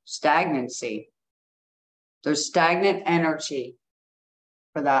 wow, stagnancy. There's stagnant energy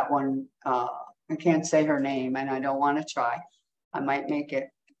for that one. I can't say her name and I don't want to try. I might make it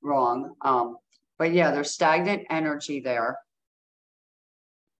wrong. But yeah, there's stagnant energy there.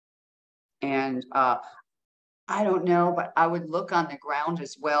 And I don't know, but I would look on the ground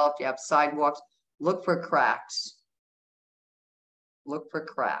as well. If you have sidewalks, look for cracks. Look for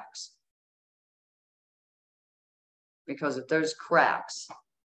cracks. Because if there's cracks,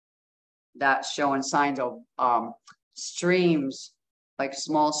 that's showing signs of streams, like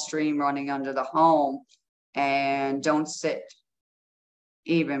small stream running under the home, and don't sit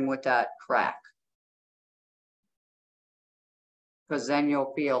even with that crack. Because then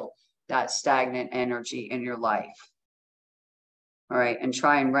you'll feel that stagnant energy in your life. All right, and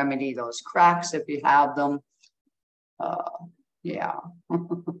try and remedy those cracks if you have them. Yeah,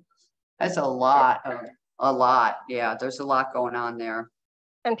 that's a lot. Yeah, there's a lot going on there.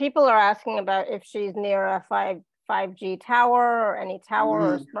 And people are asking about if she's near a 5G tower or any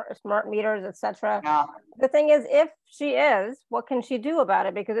tower or smart meters, etc. Yeah. The thing is, if she is, what can she do about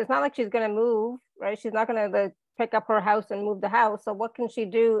it? Because it's not like she's going to move, right? She's not going to pick up her house and move the house. So what can she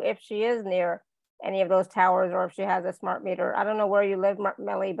do if she is near any of those towers or if she has a smart meter? I don't know where you live,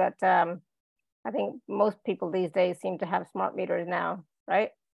 Melly, but I think most people these days seem to have smart meters now, right?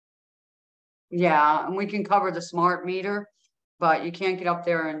 Yeah, and we can cover the smart meter, but you can't get up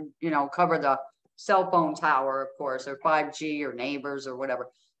there and, cover the cell phone tower, of course, or 5G or neighbors or whatever.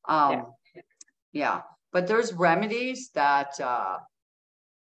 Yeah, but there's remedies that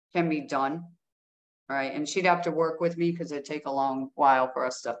can be done, right? And she'd have to work with me because it'd take a long while for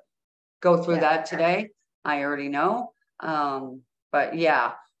us to go through that today. I already know. But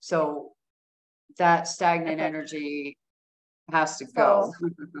yeah, so that stagnant energy has to go.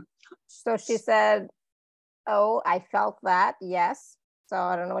 So she said, oh, I felt that, yes. So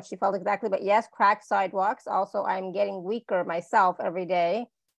I don't know what she felt exactly, but yes, cracked sidewalks. Also, I'm getting weaker myself every day.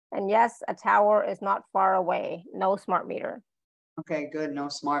 And yes, a tower is not far away. No smart meter. Okay, good. No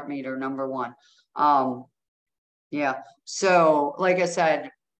smart meter, number one. Yeah. So like I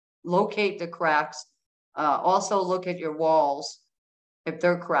said, locate the cracks. Also look at your walls if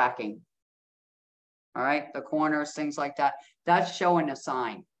they're cracking. All right, the corners, things like that. That's showing a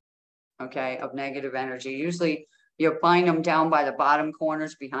sign, okay, of negative energy. Usually you'll find them down by the bottom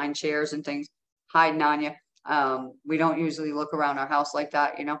corners behind chairs and things, hiding on you. We don't usually look around our house like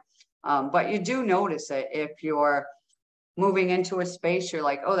that, but you do notice it if you're moving into a space. You're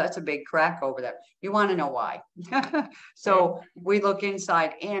like, oh, that's a big crack over there. You want to know why. So we look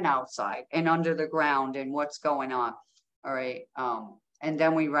inside and outside and under the ground and what's going on. All right. And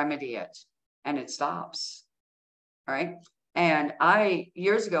then we remedy it and it stops. All right. And I,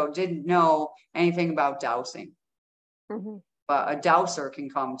 years ago, didn't know anything about dowsing, but a dowser can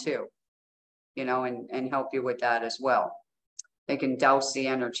come too, and help you with that as well. They can douse the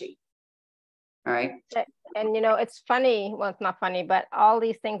energy. All right. And, it's funny. Well, it's not funny, but all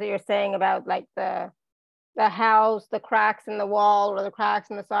these things that you're saying about like the the house, the cracks in the wall or the cracks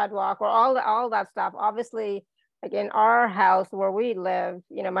in the sidewalk or all that stuff. Obviously, like in our house where we live,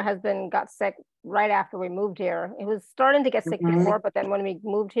 you know, my husband got sick right after we moved here. He was starting to get sick before, but then when we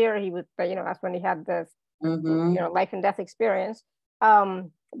moved here, he was, you know, that's when he had this, you know, life and death experience.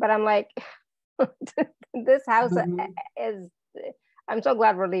 But I'm like, this house is, I'm so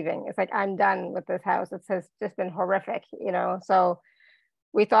glad we're leaving. It's like, I'm done with this house. It has just been horrific, you know? So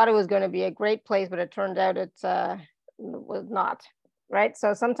we thought it was going to be a great place, but it turned out it was not, right?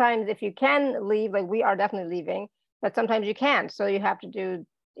 So sometimes if you can leave, like we are definitely leaving, but sometimes you can't. So you have to do,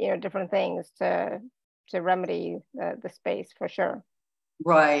 you know, different things to remedy the space for sure.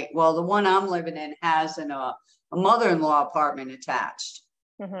 Right. Well, the one I'm living in has a mother-in-law apartment attached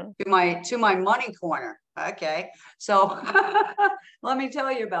to my money corner. Okay. So let me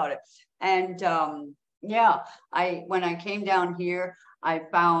tell you about it. And yeah, when I came down here, I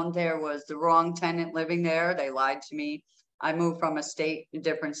found there was the wrong tenant living there. They lied to me. I moved from a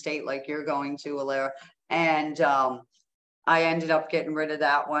different state like you're going to, Alara. And I ended up getting rid of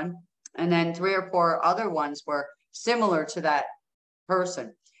that one. And then 3 or 4 other ones were similar to that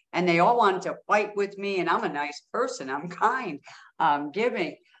person. And they all wanted to fight with me. And I'm a nice person. I'm kind, I'm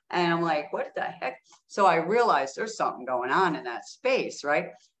giving. And I'm like, what the heck? So I realized there's something going on in that space, right?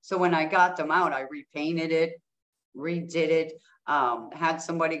 So when I got them out, I repainted it, redid it, had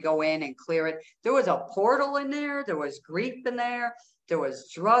somebody go in and clear it. There was a portal in there. There was grief in there. There was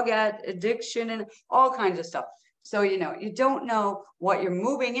drug addiction and all kinds of stuff. So, you know, you don't know what you're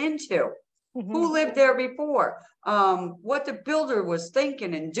moving into. Who lived there before? What the builder was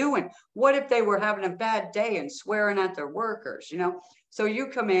thinking and doing. What if they were having a bad day and swearing at their workers, you know? So you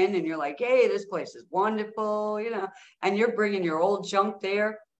come in and you're like, hey, this place is wonderful, you know, and you're bringing your old junk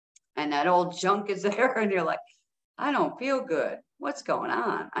there and that old junk is there. And you're like, I don't feel good. What's going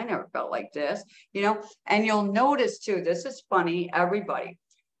on? I never felt like this, you know? And you'll notice too, this is funny, everybody.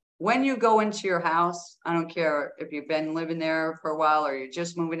 When you go into your house, I don't care if you've been living there for a while or you're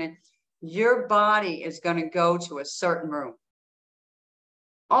just moving in, your body is going to go to a certain room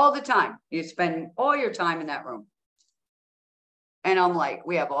all the time. You spend all your time in that room. And I'm like,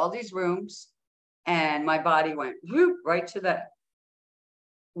 we have all these rooms and my body went whoop, right to that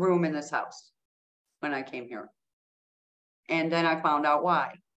room in this house when I came here. And then I found out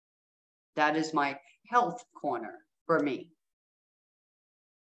why. That is my health corner for me.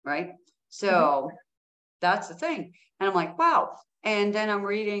 Right? So that's the thing. And I'm like, wow. And then I'm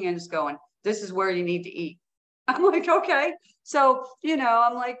reading and it's going, this is where you need to eat. I'm like, okay. So, you know,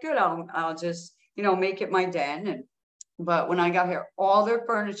 I'm like, good. I'll just, you know, make it my den. But when I got here, all their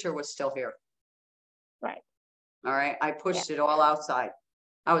furniture was still here. Right. All right. I pushed it all outside.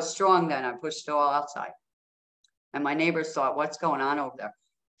 I was strong then. I pushed it all outside. And my neighbors thought, what's going on over there?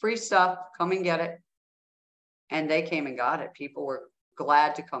 Free stuff. Come and get it. And they came and got it. People were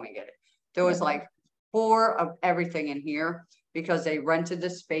glad to come and get it. There was like 4 of everything in here because they rented the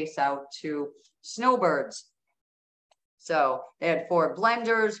space out to snowbirds. So they had 4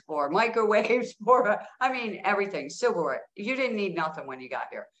 blenders, 4 microwaves, 4, I mean, everything, silverware. You didn't need nothing when you got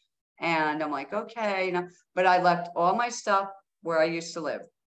here. And I'm like, okay, you know, but I left all my stuff where I used to live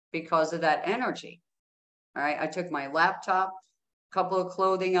because of that energy. All right. I took my laptop, a couple of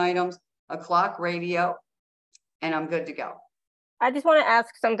clothing items, a clock radio, and I'm good to go. I just want to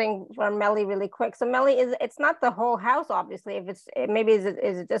ask something for Melly really quick. So Melly, it's not the whole house, obviously. If maybe is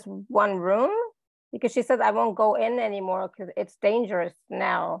it just one room? Because she says I won't go in anymore because it's dangerous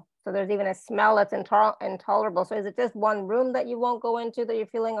now. So there's even a smell that's intolerable. So is it just one room that you won't go into that you're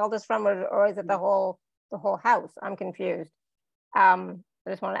feeling all this from, or is it the whole house? I'm confused. I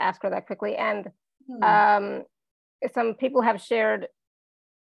just want to ask her that quickly. And some people have shared.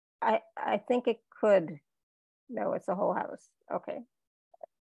 I think it could. No, it's the whole house. Okay.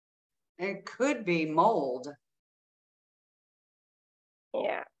 It could be mold.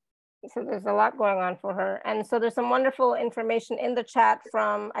 Yeah. So there's a lot going on for her. And so there's some wonderful information in the chat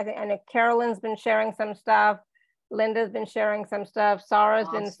from, I know Carolyn's been sharing some stuff. Linda's been sharing some stuff. Sarah's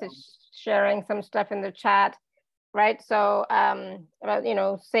been sharing some stuff in the chat, right? So about, you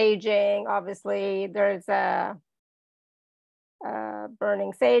know, saging, obviously there's a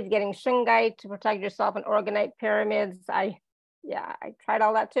burning sage, getting shungite to protect yourself, and organite pyramids. I tried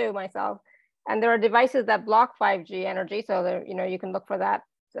all that too myself. And there are devices that block 5G energy. So there, you know, you can look for that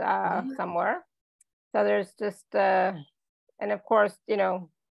somewhere. So there's just, and of course, you know,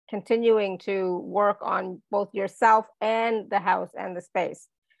 continuing to work on both yourself and the house and the space.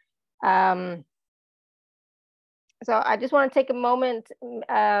 So I just want to take a moment,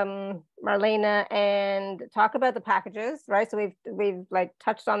 Marlena, and talk about the packages, right? So we've like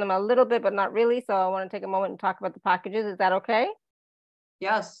touched on them a little bit, but not really. So I want to take a moment and talk about the packages. Is that okay?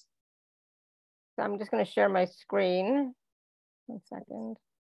 Yes. So I'm just going to share my screen. 1 second.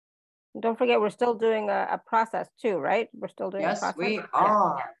 And don't forget, we're still doing a process too, right? We're still doing a process. Yes, we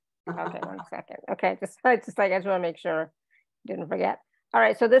are. Okay, 1 second. Okay, just like I just want to make sure I didn't forget. All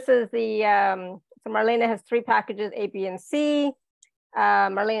right, so this is the so Marlena has 3 packages, A, B, and C.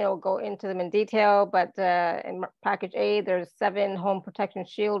 Marlena will go into them in detail, but in package A, there's 7 home protection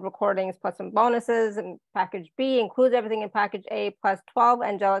shield recordings plus some bonuses, and package B includes everything in package A plus 12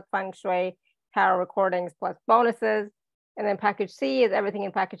 angelic Feng Shui tarot recordings plus bonuses. And then package C is everything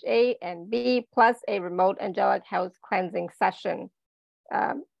in package A and B plus a remote angelic house cleansing session.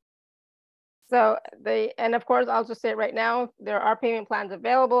 And of course, I'll just say it right now, there are payment plans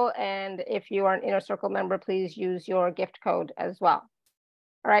available. And if you are an Inner Circle member, please use your gift code as well.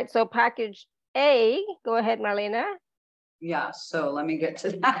 All right, so package A, go ahead, Marlena. Yeah, so let me get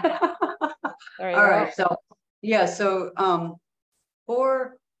to that. All right, so yeah, so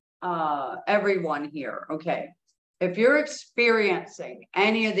for everyone here, okay, if you're experiencing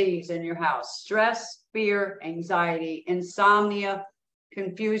any of these in your house, stress, fear, anxiety, insomnia,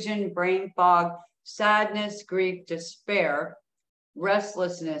 confusion, brain fog, sadness, grief, despair,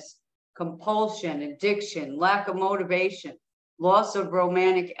 restlessness, compulsion, addiction, lack of motivation, loss of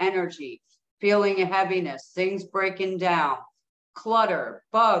romantic energy, feeling of heaviness, things breaking down, clutter,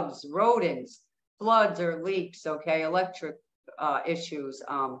 bugs, rodents, floods or leaks, okay, electric issues,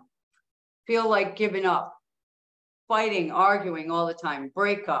 feel like giving up, fighting, arguing all the time,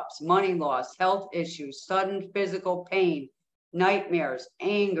 breakups, money loss, health issues, sudden physical pain, nightmares,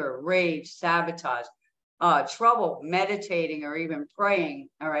 anger, rage, sabotage, trouble meditating or even praying,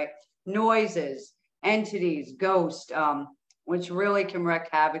 all right, noises, entities, ghosts, which really can wreak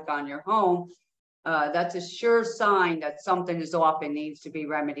havoc on your home. That's a sure sign that something is off and needs to be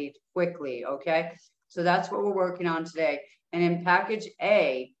remedied quickly, okay? So that's what we're working on today. And in package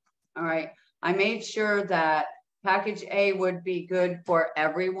A, all right, I made sure that package A would be good for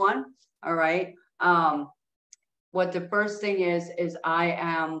everyone, all right? What the first thing is I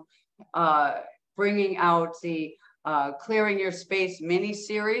am bringing out the Clearing Your Space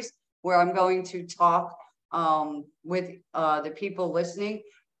mini-series, where I'm going to talk with the people listening.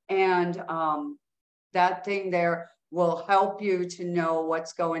 And that thing there will help you to know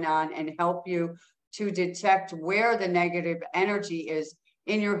what's going on and help you to detect where the negative energy is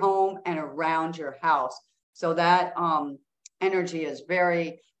in your home and around your house. So that energy is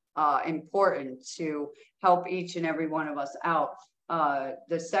very important to help each and every one of us out.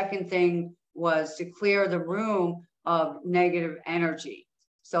 The second thing was to clear the room of negative energy.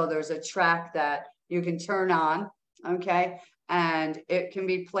 So there's a track that you can turn on, okay? And it can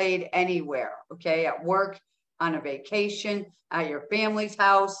be played anywhere, okay? At work, on a vacation, at your family's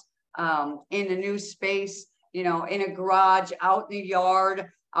house, in a new space, you know, in a garage, out in the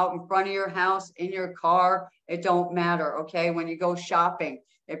yard, out in front of your house, in your car, it don't matter, okay? When you go shopping,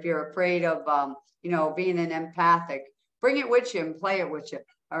 if you're afraid of, you know, being an empathic, bring it with you and play it with you,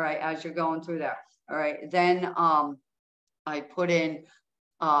 all right, as you're going through that, all right? Then I put in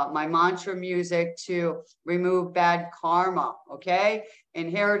my mantra music to remove bad karma, okay?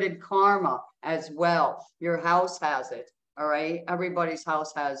 Inherited karma as well. Your house has it, all right? Everybody's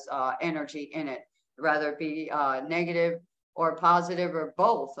house has energy in it, whether it be negative or positive or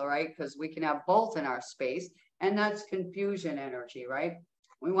both, all right? Because we can have both in our space, and that's confusion energy, right?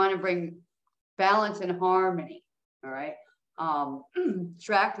 We want to bring balance and harmony, all right?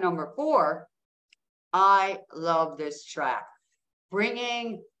 Track number 4, I love this track.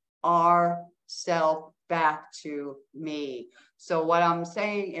 Bringing ourself back to me. So what I'm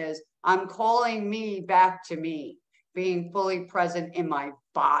saying is I'm calling me back to me, being fully present in my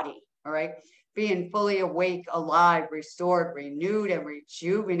body, all right? Being fully awake, alive, restored, renewed, and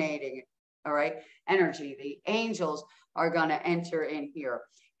rejuvenating, all right? Energy. The angels are going to enter in here,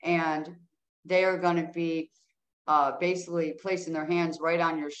 and they are going to be basically placing their hands right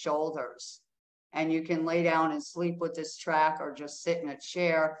on your shoulders. And you can lay down and sleep with this track or just sit in a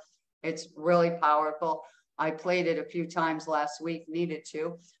chair. It's really powerful. I played it a few times last week, needed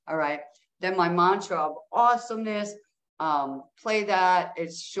to. All right. Then my mantra of awesomeness, play that.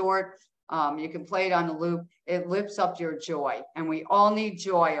 It's short. You can play it on a loop. It lifts up your joy. And we all need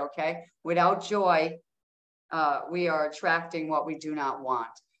joy, okay? Without joy, we are attracting what we do not want.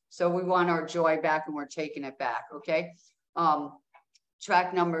 So we want our joy back, and we're taking it back, okay?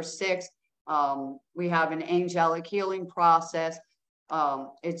 Track number 6. We have an angelic healing process.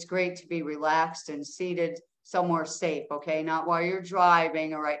 It's great to be relaxed and seated somewhere safe, okay? Not while you're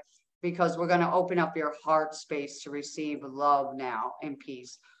driving, all right? Because we're going to open up your heart space to receive love now and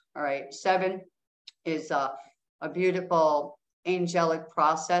peace, all right? 7 is a beautiful angelic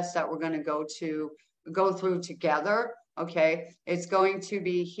process that we're going to go through together, okay? It's going to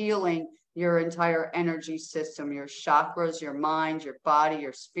be healing your entire energy system, your chakras, your mind, your body,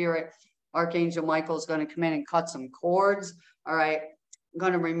 your spirit. Archangel Michael is going to come in and cut some cords, all right? I'm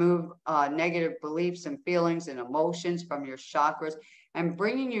going to remove negative beliefs and feelings and emotions from your chakras and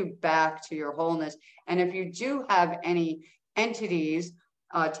bringing you back to your wholeness. And if you do have any entities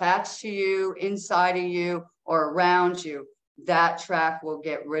attached to you, inside of you, or around you, that track will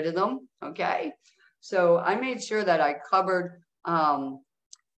get rid of them, okay? So I made sure that I covered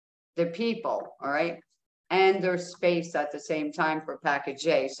the people, all right, and their space at the same time for package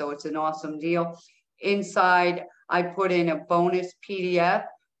A. So it's an awesome deal. Inside, I put in a bonus PDF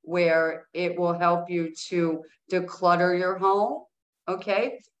where it will help you to declutter your home,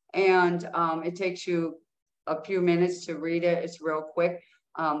 okay? And it takes you a few minutes to read it. It's real quick,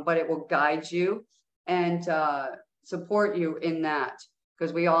 but it will guide you and support you in that,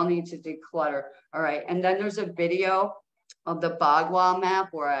 because we all need to declutter, all right? And then there's a video of the Bagua map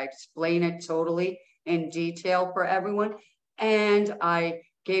where I explain it totally in detail for everyone. And I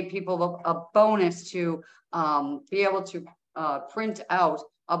gave people a bonus to be able to print out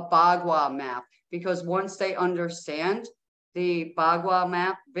a Bagua map, because once they understand the Bagua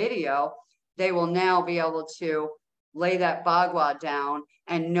map video, they will now be able to lay that Bagua down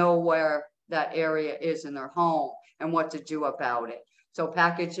and know where that area is in their home and what to do about it. So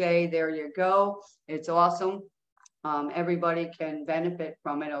package A, there you go. It's awesome. Everybody can benefit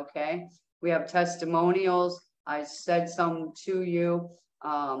from it, okay? We have testimonials. I said some to you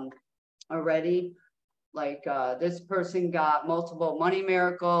already. Like this person got multiple money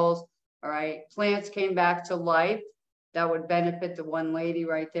miracles, all right? Plants came back to life. That would benefit the one lady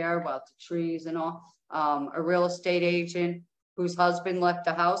right there about the trees and all. A real estate agent whose husband left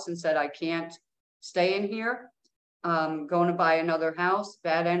the house and said, I can't stay in here. Going to buy another house,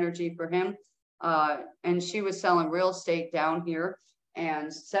 bad energy for him. And she was selling real estate down here,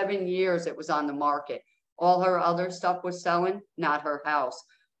 and 7 years it was on the market. All her other stuff was selling, not her house.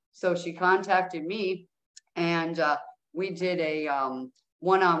 So she contacted me, and we did a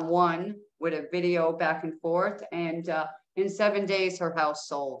one-on-one with a video back and forth. And in 7 days, her house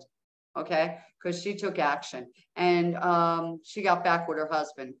sold, okay? Because she took action, and she got back with her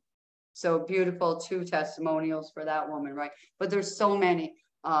husband. So beautiful, 2 testimonials for that woman, right? But there's so many.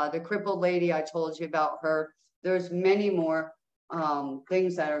 The crippled lady, I told you about her. There's many more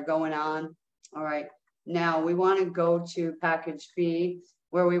things that are going on. All right. Now we want to go to package B,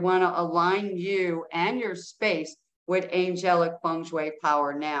 where we want to align you and your space with angelic Feng Shui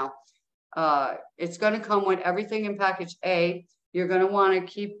power now. It's going to come with everything in package A. You're going to want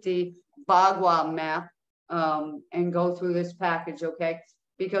to keep the Bagua map and go through this package, okay?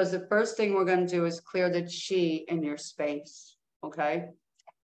 Because the first thing we're going to do is clear the chi in your space, okay?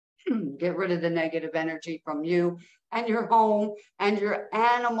 Get rid of the negative energy from you and your home and your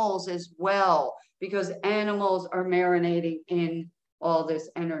animals as well, because animals are marinating in all this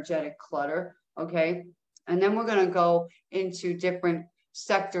energetic clutter, okay? And then we're going to go into different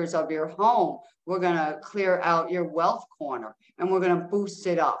sectors of your home. We're going to clear out your wealth corner, and we're going to boost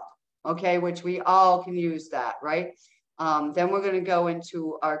it up, okay? Which we all can use that, right? Then we're going to go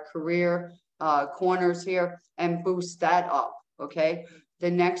into our career corners here and boost that up, okay? The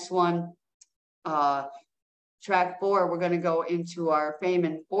next one, track 4, we're going to go into our fame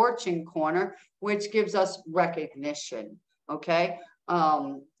and fortune corner, which gives us recognition, okay?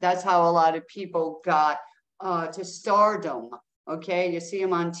 That's how a lot of people got to stardom, okay? You see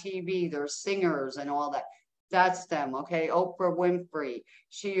them on TV, they're singers and all that. That's them, okay? Oprah Winfrey,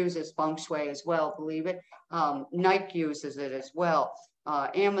 she uses Feng Shui as well, believe it. Nike uses it as well.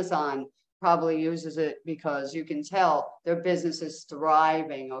 Amazon probably uses it, because you can tell their business is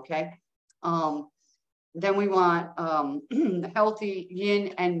thriving, okay? Then we want healthy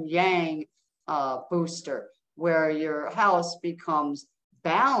yin and yang booster, where your house becomes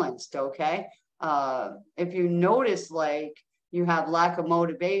balanced, okay? If you notice, like, you have lack of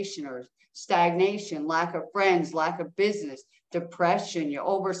motivation or stagnation, lack of friends, lack of business, depression, you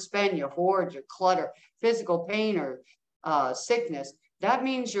overspend, you hoard, you clutter, physical pain or sickness, that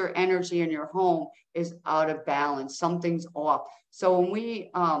means your energy in your home is out of balance. Something's off. So when we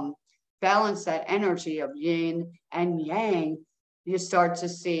balance that energy of yin and yang, you start to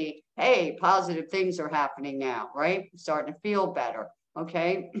see, hey, positive things are happening now, right? Starting to feel better,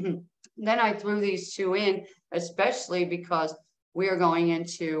 okay? Then I threw these 2 in, especially because we are going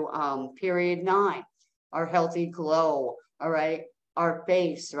into period 9. our healthy glow, all right, our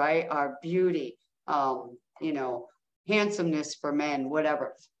face, right, our beauty, you know, handsomeness for men,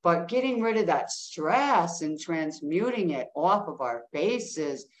 whatever. But getting rid of that stress and transmuting it off of our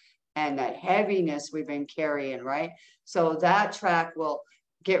faces and that heaviness we've been carrying, right? So that track will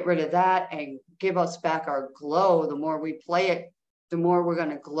get rid of that and give us back our glow. The more we play it, the more we're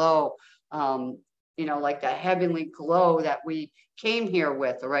going to glow, you know, like the heavenly glow that we came here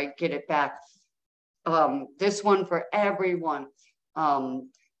with, all right? Get it back. This one for everyone.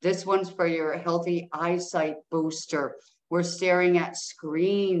 This one's for your healthy eyesight booster. We're staring at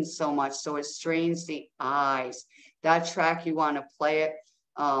screens so much, so it strains the eyes. That track, you want to play it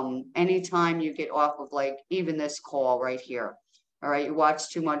anytime you get off of, like, even this call right here. All right, you watch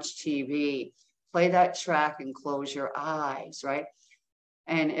too much TV, play that track and close your eyes, right?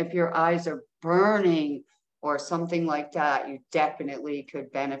 And if your eyes are burning or something like that, you definitely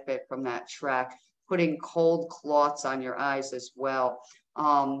could benefit from that track. Putting cold cloths on your eyes as well.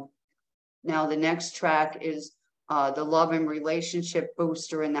 Now the next track is the love and relationship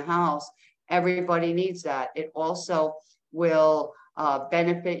booster in the house. Everybody needs that. It also will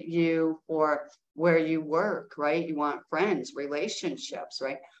benefit you for where you work, right? You want friends, relationships,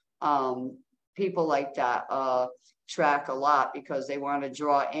 right? People like that track a lot because they want to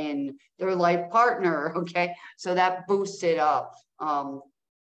draw in their life partner, okay? So that boosts it up.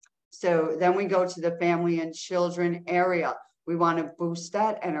 So then we go to the family and children area. We want to boost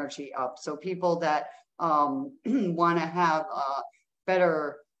that energy up. So people that want to have a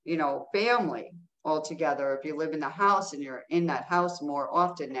better, you know, family altogether. If you live in the house and you're in that house more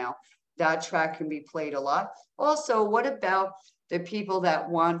often now, that track can be played a lot. Also, what about the people that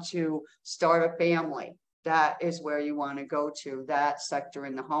want to start a family? That is where you want to go to, that sector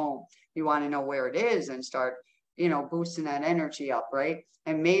in the home. You want to know where it is and start, you know, boosting that energy up, right?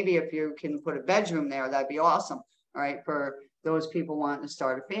 And maybe if you can put a bedroom there, that'd be awesome, all right, for those people wanting to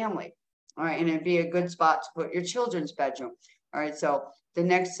start a family, all right? And it'd be a good spot to put your children's bedroom, all right? So the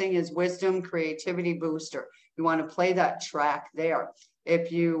next thing is wisdom, creativity booster. You want to play that track there.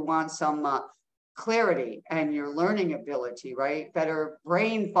 If you want some clarity and your learning ability, right? Better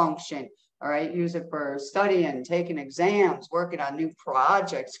brain function, all right? Use it for studying, taking exams, working on new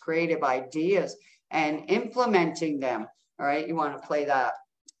projects, creative ideas, and implementing them, all right? You want to play that.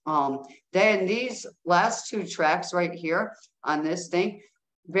 Then these last two tracks right here on this thing,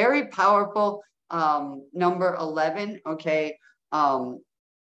 very powerful. Number 11, okay?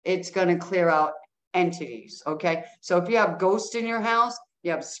 It's going to clear out entities, okay? So if you have ghosts in your house,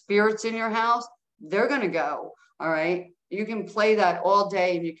 you have spirits in your house, they're going to go, all right? You can play that all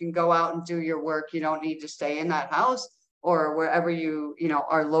day and you can go out and do your work. You don't need to stay in that house or wherever you know,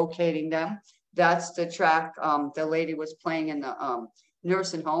 are locating them. That's the track the lady was playing in the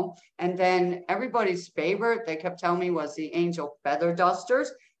nursing home. And then everybody's favorite, they kept telling me, was the angel feather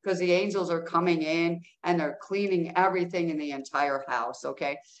dusters, because the angels are coming in and they're cleaning everything in the entire house,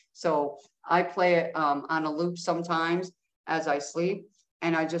 okay? So I play it on a loop sometimes as I sleep,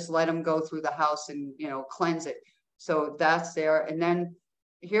 and I just let them go through the house and, you know, cleanse it. So that's there. And then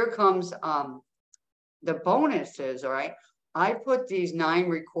here comes the bonuses, all right? I put these 9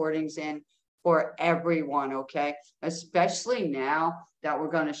 recordings in for everyone, okay? Especially now that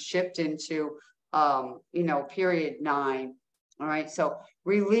we're going to shift into, you know, period 9. All right, so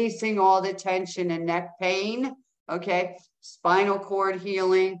releasing all the tension and neck pain, okay? Spinal cord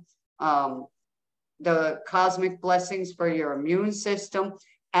healing, the cosmic blessings for your immune system,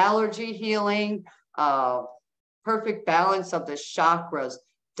 allergy healing, perfect balance of the chakras,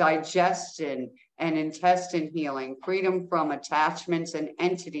 digestion and intestine healing, freedom from attachments and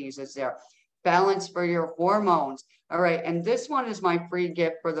entities is there, balance for your hormones. All right, and this one is my free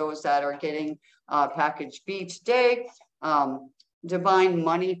gift for those that are getting package B today. Divine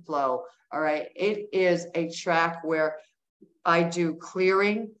money flow. All right, it is a track where I do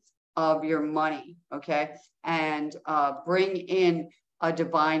clearing of your money, okay, and bring in a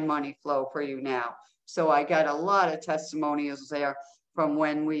divine money flow for you now. So I got a lot of testimonials there from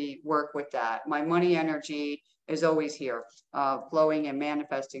when we work with that. My money energy is always here, flowing and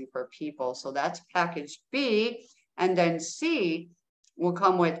manifesting for people. So that's package B. And then C will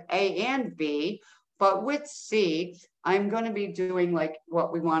come with A and B. But with C, I'm going to be doing like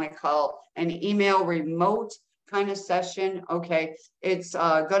what we want to call an email remote kind of session. Okay. It's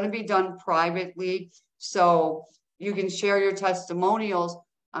going to be done privately. So you can share your testimonials,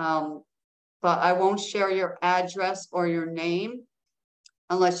 but I won't share your address or your name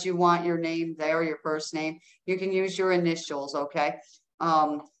unless you want your name there, your first name. You can use your initials. Okay.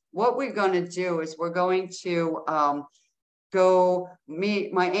 What we're going to do is we're going to go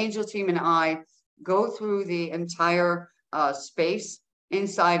meet my angel team and I. go through the entire space,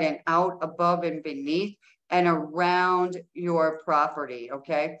 inside and out, above and beneath, and around your property,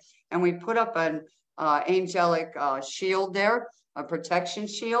 okay? And we put up an angelic shield there, a protection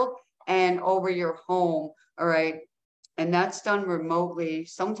shield, and over your home, all right? And that's done remotely.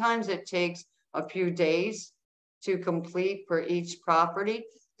 Sometimes it takes a few days to complete for each property,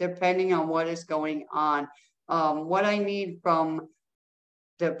 depending on what is going on. What I need from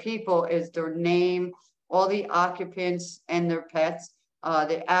the people is their name, all the occupants and their pets,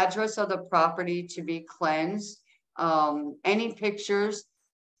 the address of the property to be cleansed, any pictures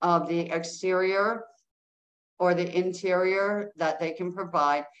of the exterior or the interior that they can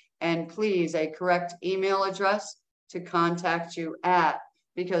provide, and please a correct email address to contact you at,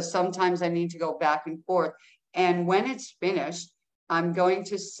 because sometimes I need to go back and forth. And when it's finished, I'm going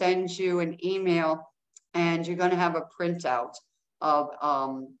to send you an email, and you're going to have a printout of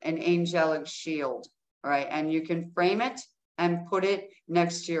an angelic shield, all right? And you can frame it and put it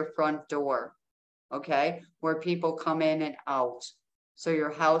next to your front door, okay? Where people come in and out. So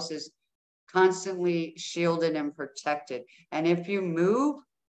your house is constantly shielded and protected. And if you move,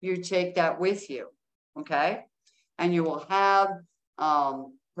 you take that with you, okay? And you will have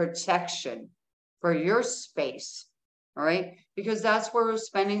protection for your space, all right? Because that's where we're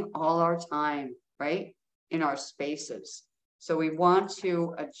spending all our time, right? In our spaces. So we want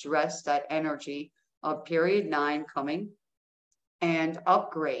to address that energy of period 9 coming and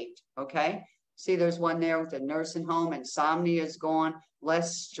upgrade, okay? See, there's one there with the nursing home, insomnia is gone,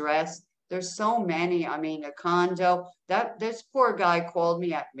 less stress. There's so many. I mean, a condo, this poor guy called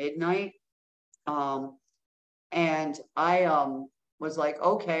me at midnight. And I was like,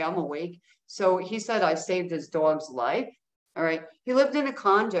 okay, I'm awake. So he said I saved his dog's life. All right. He lived in a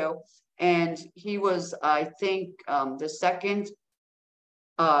condo, and he was, I think, the second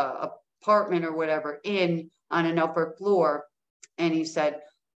apartment or whatever on an upper floor. And he said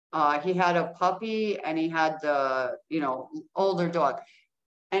he had a puppy, and he had the, older dog.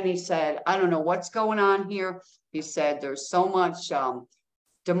 And he said, I don't know what's going on here. He said, there's so much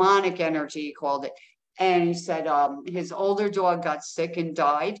demonic energy, he called it. And he said his older dog got sick and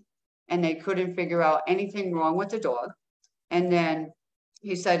died, and they couldn't figure out anything wrong with the dog. And then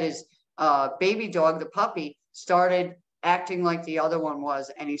he said his baby dog, the puppy, started acting like the other one was.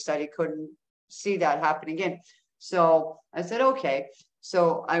 And he said he couldn't see that happen again. So I said, okay.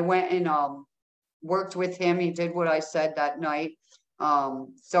 So I went and worked with him. He did what I said that night,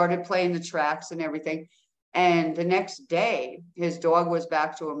 started playing the tracks and everything. And the next day, his dog was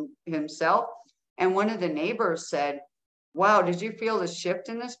back to himself. And one of the neighbors said, wow, did you feel the shift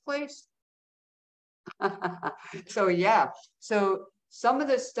in this place? So, yeah. So some of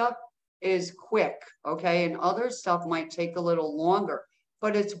this stuff is quick, okay? And other stuff might take a little longer,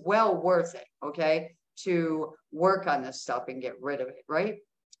 but it's well worth it, okay? To work on this stuff and get rid of it, right?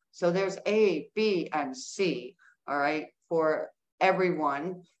 So there's A, B, and C, all right, for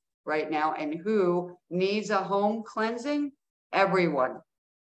everyone right now. And who needs a home cleansing? Everyone.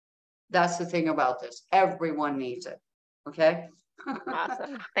 That's the thing about this. Everyone needs it. Okay.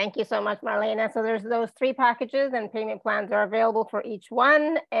 Awesome. Thank you so much, Marlena. So there's those 3 packages, and payment plans are available for each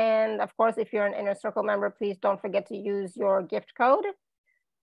one. And of course, if you're an Inner Circle member, please don't forget to use your gift code.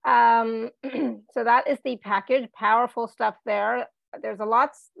 So that is the package. Powerful stuff there. There's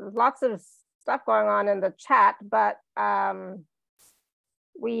lots of stuff going on in the chat, but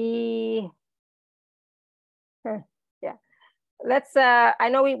let's I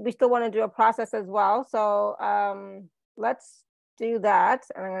know we still want to do a process as well, so let's do that,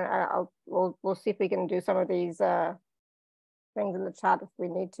 and we'll see if we can do some of these things in the chat if we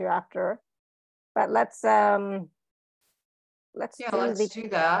need to after, but let's do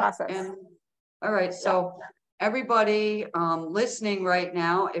that process. And all right, so everybody listening right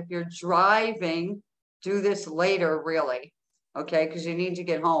now, if you're driving, do this later, really, okay, because you need to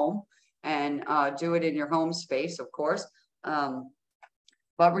get home and do it in your home space, of course.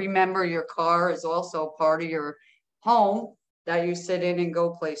 But remember, your car is also part of your home that you sit in and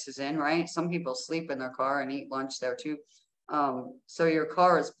go places in, right? Some people sleep in their car and eat lunch there too. So your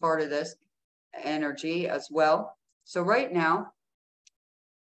car is part of this energy as well. So right now,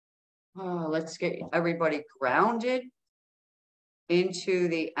 let's get everybody grounded into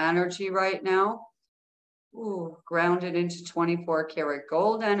the energy right now. Ooh, grounded into 24 karat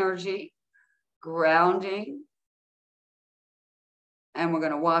gold energy, grounding. And we're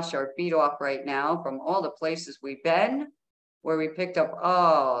going to wash our feet off right now from all the places we've been, where we picked up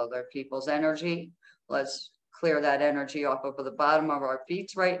all other people's energy. Let's clear that energy off over the bottom of our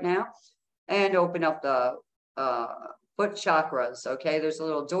feet right now, and open up the foot chakras, okay? There's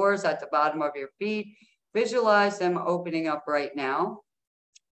little doors at the bottom of your feet. Visualize them opening up right now,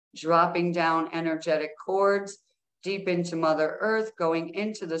 dropping down energetic cords deep into Mother Earth, going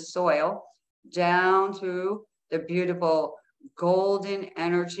into the soil, down to the beautiful golden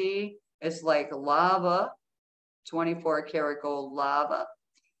energy. It's like lava, 24 karat gold lava,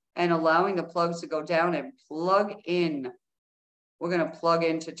 and allowing the plugs to go down and plug in. We're going to plug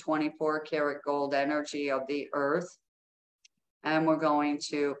into 24 karat gold energy of the earth. And we're going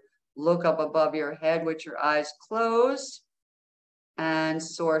to look up above your head with your eyes closed. And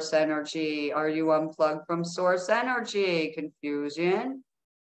source energy. Are you unplugged from source energy? Confusion.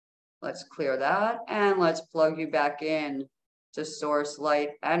 Let's clear that. And let's plug you back in to source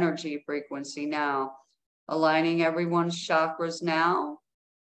light energy frequency now. Aligning everyone's chakras now.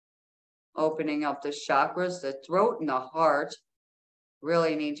 Opening up the chakras, the throat and the heart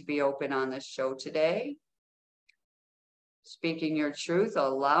really need to be open on this show today. Speaking your truth,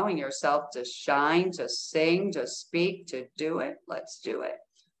 allowing yourself to shine, to sing, to speak, to do it. Let's do it.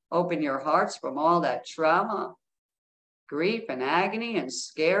 Open your hearts from all that trauma, grief and agony and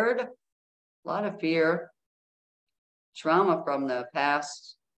scared. A lot of fear, trauma from the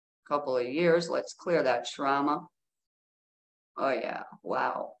past couple of years. Let's clear that trauma. Oh yeah,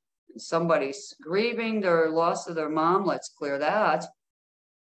 wow. Somebody's grieving their loss of their mom. Let's clear that.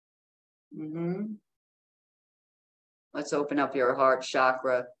 Let's open up your heart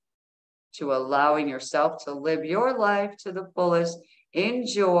chakra to allowing yourself to live your life to the fullest in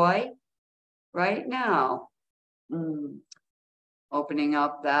joy right now. Opening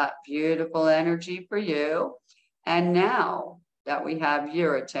up that beautiful energy for you. And now that we have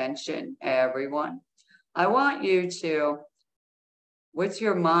your attention, everyone, I want you to, with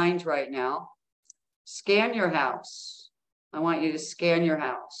your mind right now, scan your house. I want you to scan your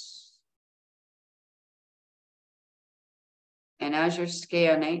house. And as you're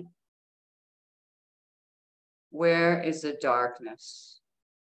scanning, where is the darkness?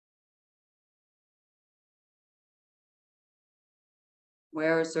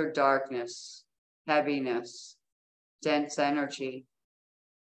 Where is there darkness, heaviness, dense energy?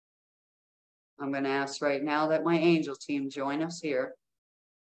 I'm going to ask right now that my angel team join us here.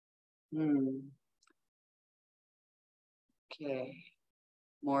 Okay.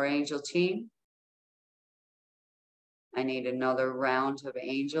 More angel team. I need another round of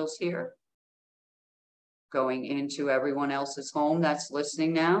angels here. Going into everyone else's home that's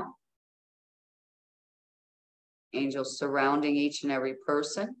listening now. Angels surrounding each and every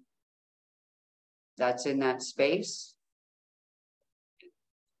person that's in that space.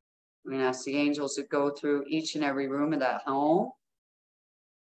 I'm going to ask the angels to go through each and every room of that home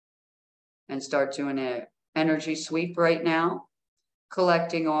and start doing an energy sweep right now,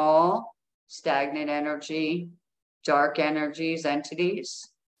 collecting all stagnant energy, dark energies, entities,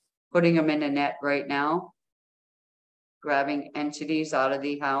 putting them in a net right now, grabbing entities out of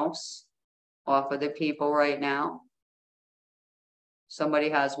the house, off of the people right now. Somebody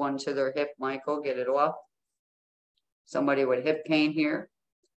has one to their hip, Michael, get it off. Somebody with hip pain here.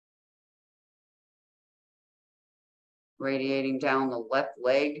 Radiating down the left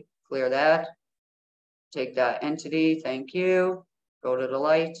leg, clear that. Take that entity, thank you. Go to the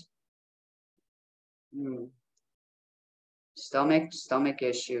light. Stomach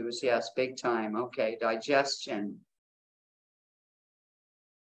issues, yes, big time. Okay, digestion.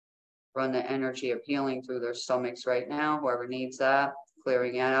 Run the energy of healing through their stomachs right now, whoever needs that,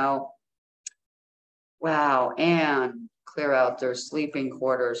 clearing it out. Wow, and clear out their sleeping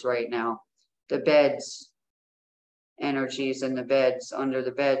quarters right now. The beds, energies in the beds, under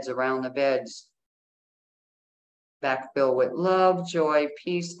the beds, around the beds. Backfill with love, joy,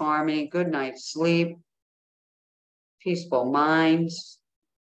 peace, harmony, good night's sleep, peaceful minds.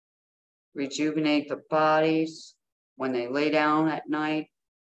 Rejuvenate the bodies when they lay down at night.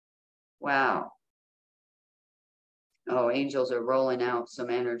 Wow. Oh, angels are rolling out some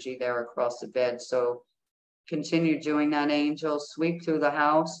energy there across the bed. So continue doing that, angels. Sweep through the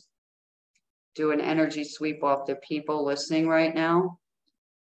house. Do an energy sweep off the people listening right now.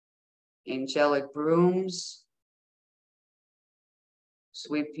 Angelic brooms.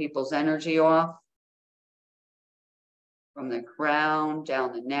 Sweep people's energy off. From the crown,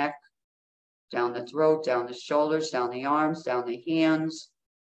 down the neck, down the throat, down the shoulders, down the arms, down the hands.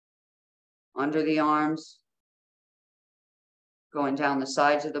 Under the arms, going down the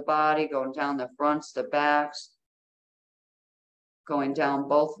sides of the body, going down the fronts, the backs, going down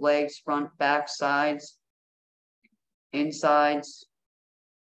both legs, front, back, sides, insides,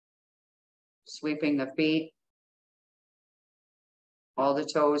 sweeping the feet, all the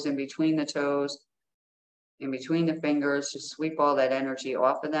toes in between the toes, in between the fingers, just sweep all that energy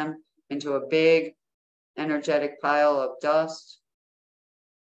off of them into a big energetic pile of dust,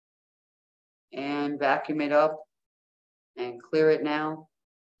 and vacuum it up and clear it now,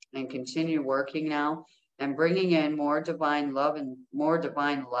 and continue working now and bringing in more divine love and more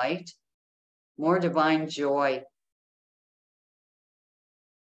divine light, more divine joy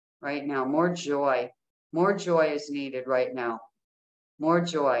right now. More joy is needed right now. More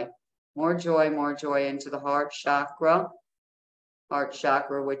joy, more joy, more joy into the heart chakra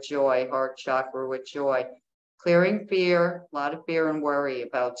with joy, heart chakra with joy. Clearing fear, a lot of fear and worry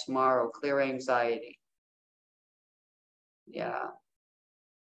about tomorrow, clear anxiety. Yeah.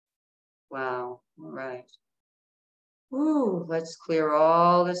 Wow. All right. Ooh, let's clear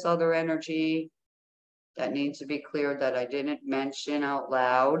all this other energy that needs to be cleared that I didn't mention out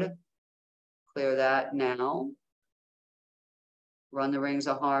loud. Clear that now. Run the rings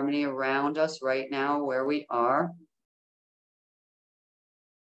of harmony around us right now where we are.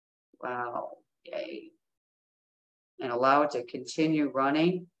 Wow. Yay. And allow it to continue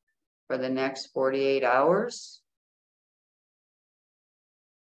running for the next 48 hours.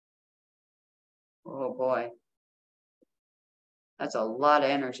 Oh boy. That's a lot of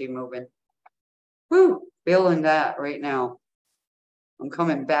energy moving. Whew, feeling that right now. I'm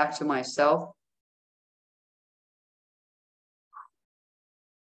coming back to myself.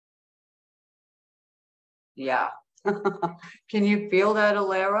 Yeah. Can you feel that,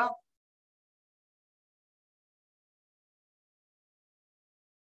 Alara?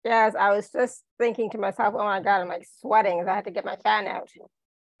 Yes, I was just thinking to myself, oh my God, I'm like sweating. I had to get my fan out.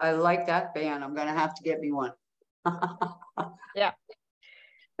 I like that fan. I'm going to have to get me one. Yeah,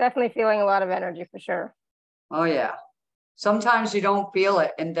 definitely feeling a lot of energy for sure. Oh, yeah. Sometimes you don't feel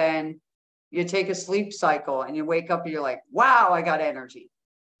it, and then you take a sleep cycle and you wake up and you're like, wow, I got energy,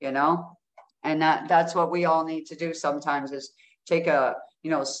 you know? And that's what we all need to do sometimes, is take a,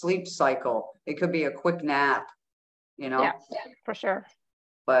 sleep cycle. It could be a quick nap, Yeah, for sure.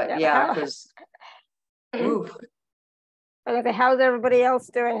 But yeah, because oof. Okay, how's everybody else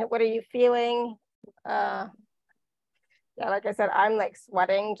doing? What are you feeling? Yeah, like I said, I'm like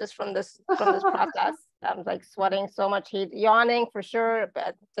sweating just from this process. I'm like sweating so much heat, yawning for sure,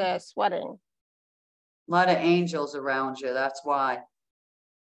 but sweating. A lot of angels around you. That's why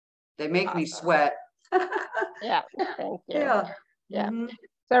they make me sweat. Yeah, thank you. Yeah. Yeah.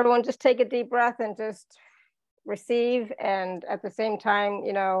 So everyone, just take a deep breath and just receive, and at the same time,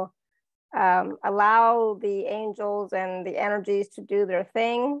 allow the angels and the energies to do their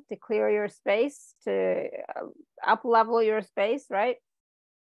thing, to clear your space, to up level your space, right?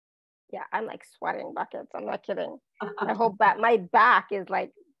 Yeah, I'm like sweating buckets. I'm not kidding. I hope that my back is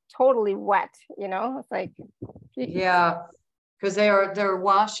like totally wet, it's like. Yeah, because they're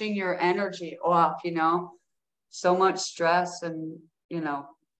washing your energy off, so much stress and,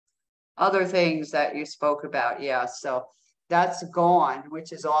 other things that you spoke about. Yeah, so that's gone,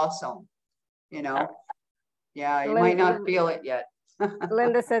 which is awesome. Yeah, you might not feel it yet.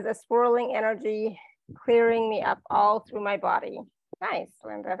 Linda says a swirling energy clearing me up all through my body. Nice,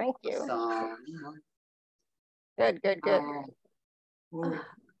 Linda. Thank you. Awesome. Good.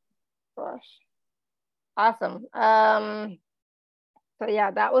 Gosh. Awesome. So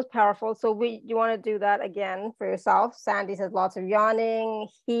yeah, that was powerful. So you want to do that again for yourself. Sandy says lots of yawning,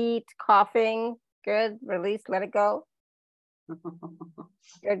 heat, coughing. Good. Release, let it go.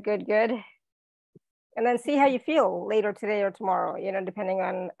 Good. And then see how you feel later today or tomorrow, depending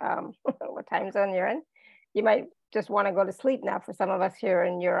on what time zone you're in. You might just want to go to sleep now for some of us here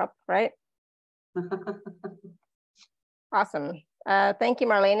in Europe, right? Awesome. Thank you,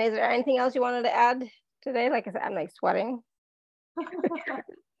 Marlene. Is there anything else you wanted to add today? Like I said, I'm like sweating.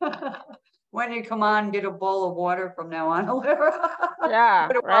 When you come on, get a bowl of water from now on. Yeah,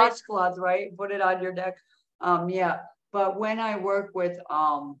 put a right? washcloth, right? Put it on your neck. Yeah. But when I work with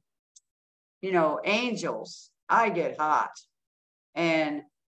angels, I get hot. And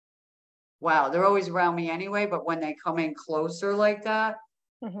wow, they're always around me anyway, but when they come in closer like that,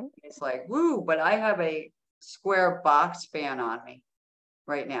 it's like, woo, but I have a square box fan on me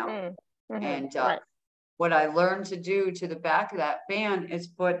right now. And right. What I learned to do to the back of that fan is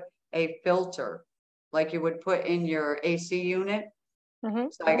put a filter, like you would put in your AC unit.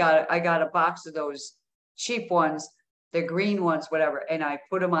 So I got a box of those cheap ones, the green ones, whatever, and I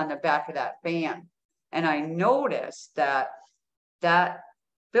put them on the back of that fan. And I noticed that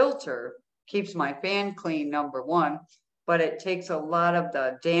filter keeps my fan clean, number one, but it takes a lot of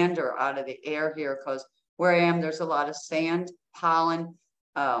the dander out of the air here, because where I am, there's a lot of sand, pollen,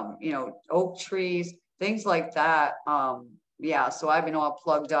 oak trees, things like that. Yeah, so I've been all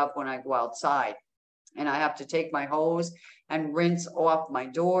plugged up when I go outside. And I have to take my hose and rinse off my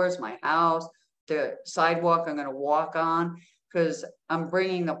doors, my house, the sidewalk I'm going to walk on, because I'm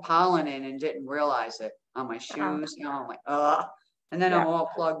bringing the pollen in and didn't realize it on my shoes. You know, I'm like, ugh. And then I'm all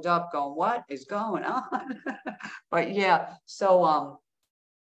plugged up going, what is going on? But yeah, so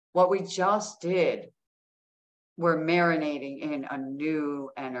what we just did, we're marinating in a new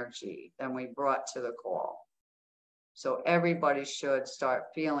energy than we brought to the call. So everybody should start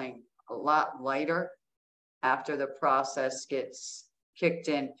feeling a lot lighter after the process gets kicked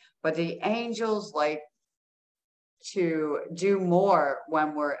in. But the angels like to do more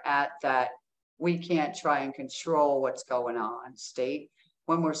when we're at that we can't try and control what's going on state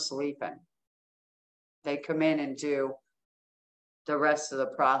when we're sleeping. They come in and do the rest of the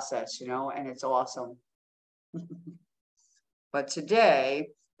process, you know, and it's awesome. But today,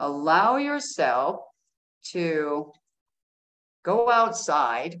 allow yourself to go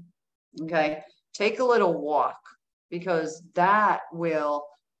outside, okay? Take a little walk, because that will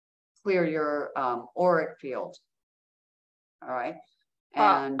clear your auric field. All right.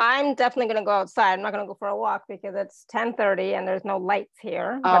 And I'm definitely going to go outside. I'm not going to go for a walk because it's 10:30 and there's no lights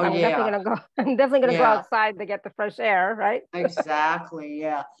here. Oh, but I'm definitely going to go. I'm definitely going to go outside to get the fresh air, right? Exactly.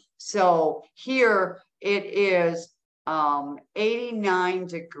 Yeah. So here it is 89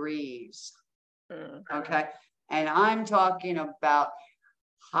 degrees. Okay. And I'm talking about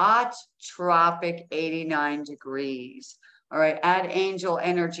hot tropic 89 degrees. All right. Add angel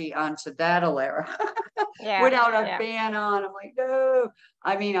energy onto that, Alara. Without a fan on. I'm like, no.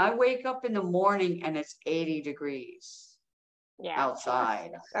 I mean, I wake up in the morning and it's 80 degrees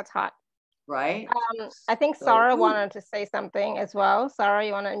outside. That's hot. Right? I think Sarah wanted to say something as well. Sarah,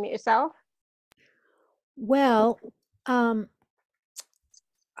 you want to unmute yourself? Well, I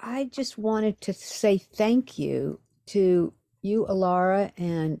just wanted to say thank you to you, Alara,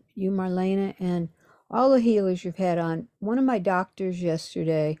 and you, Marlena, and all the healers you've had on. One of my doctors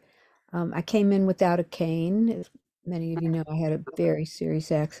yesterday, I came in without a cane. As many of you know, I had a very serious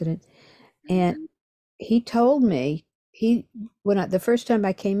accident. And he told me, the first time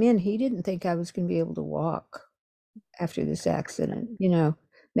I came in, he didn't think I was going to be able to walk after this accident, you know,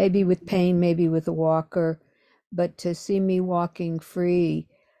 maybe with pain, maybe with a walker, but to see me walking free.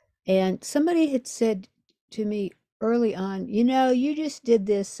 And somebody had said to me early on, you know, you just did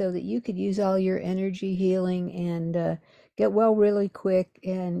this so that you could use all your energy healing and get well really quick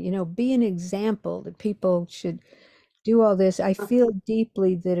and, you know, be an example that people should do all this. I feel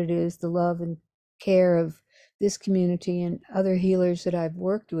deeply that it is the love and care of this community and other healers that I've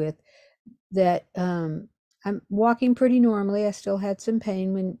worked with that I'm walking pretty normally. I still had some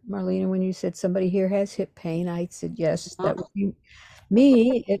pain when, Marlena, when you said somebody here has hip pain, I said, yes, that would be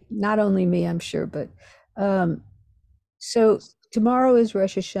me. Not only me, I'm sure, but so tomorrow is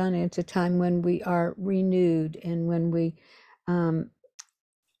Rosh Hashanah. It's a time when we are renewed and when we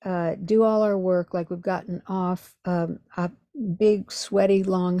do all our work, like we've gotten off a big sweaty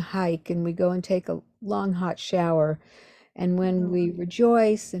long hike and we go and take a long hot shower, and when we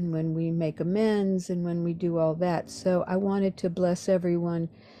rejoice and when we make amends and when we do all that. So I wanted to bless everyone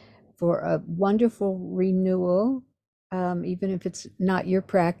for a wonderful renewal, even if it's not your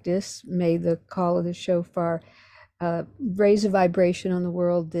practice. May the call of the shofar raise a vibration on the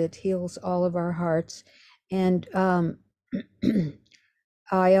world that heals all of our hearts. And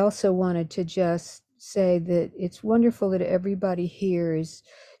I also wanted to just say that it's wonderful that everybody here is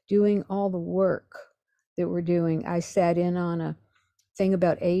doing all the work that we're doing. I sat in on a thing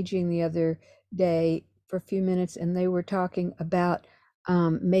about aging the other day for a few minutes, and they were talking about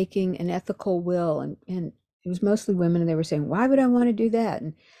making an ethical will, and it was mostly women, and they were saying, why would I want to do that?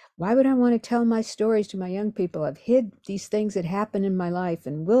 And why would I want to tell my stories to my young people? I've hid these things that happen in my life,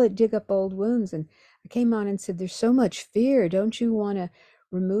 and will it dig up old wounds? And I came on and said, there's so much fear. Don't you want to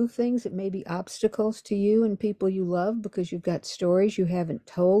remove things that may be obstacles to you and people you love because you've got stories you haven't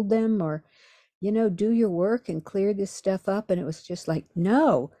told them, or, you know, do your work and clear this stuff up? And it was just like,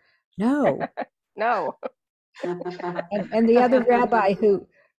 no. No. And the other rabbi who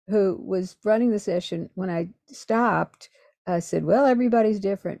was running the session, when I stopped, said, well, everybody's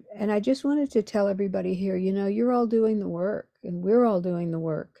different. And I just wanted to tell everybody here, you know, you're all doing the work and we're all doing the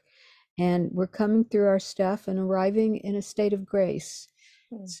work, and we're coming through our stuff and arriving in a state of grace.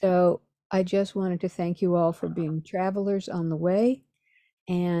 So I just wanted to thank you all for being travelers on the way,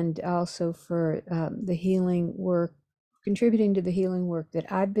 and also for the healing work, contributing to the healing work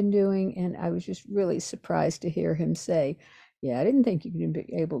that I've been doing. And I was just really surprised to hear him say, yeah, I didn't think you could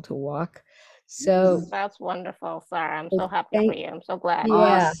be able to walk. So that's wonderful, Sarah. I'm so happy for you. I'm so glad.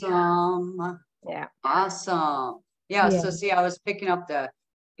 Awesome. Yeah. Awesome. Yeah. So see, I was picking up the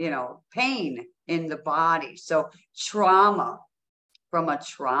pain in the body. So trauma, from a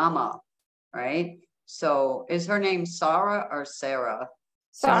trauma, right? So is her name Sarah or Sarah?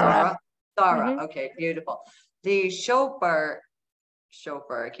 Sarah. Sarah. Okay, beautiful. The shofar,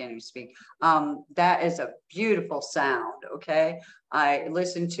 I can't even speak. That is a beautiful sound. Okay. I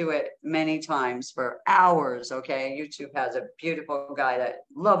listened to it many times for hours. Okay. YouTube has a beautiful guy that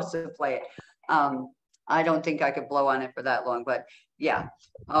loves to play it. I don't think I could blow on it for that long, but yeah.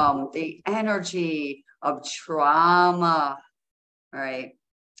 The energy of trauma, right,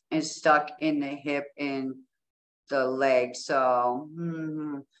 is stuck in the hip, in the leg. So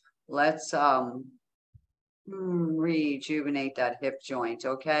let's rejuvenate that hip joint.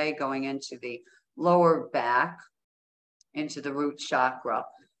 Okay, going into the lower back, into the root chakra,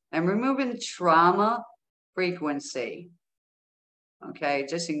 and removing trauma frequency. Okay,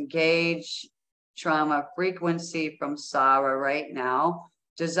 just engage trauma frequency from Sarah right now,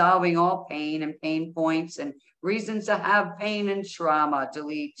 dissolving all pain and pain points and reasons to have pain and trauma.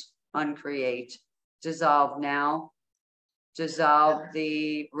 Delete, uncreate, dissolve now. Dissolve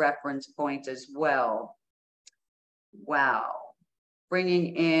the reference point as well. Wow.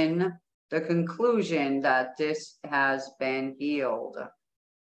 Bringing in the conclusion that this has been healed.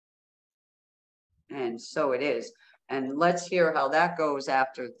 And so it is. And let's hear how that goes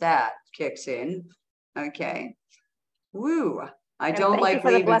after that kicks in. Okay. Woo. I don't like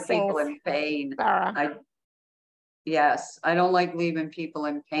leaving people in pain. Sarah. Yes, I don't like leaving people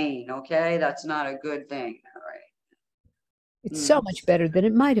in pain. Okay. That's not a good thing. All right. It's so much better than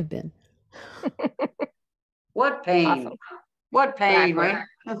it might have been. What pain? Awesome. What pain,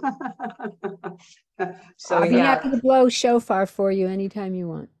 Exactly. right? So I'll be yeah, happy to blow shofar for you anytime you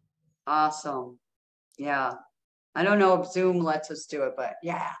want. awesome. Yeah. I don't know if Zoom lets us do it, but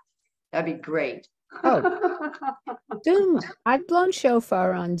yeah, that'd be great. Oh, Zoom. I've blown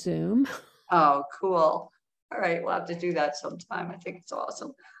shofar on Zoom. Oh, cool. All right, we'll have to do that sometime. I think it's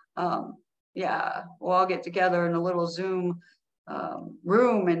awesome. Yeah, we'll all get together in a little Zoom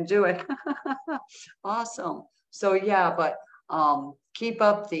room and do it. Awesome. So yeah, but keep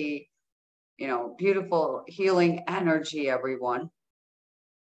up the beautiful healing energy, everyone.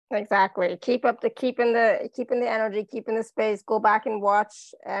 Exactly. Keeping the energy, keeping the space. Go back and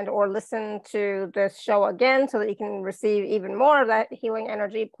watch and or listen to the show again so that you can receive even more of that healing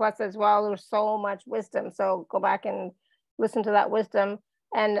energy. Plus, as well, there's so much wisdom. So go back and listen to that wisdom.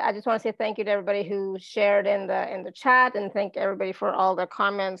 And I just want to say thank you to everybody who shared in the chat, and thank everybody for all the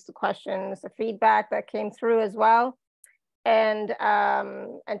comments, the questions, the feedback that came through as well. And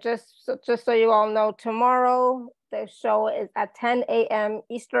just so you all know, tomorrow the show is at 10 a.m.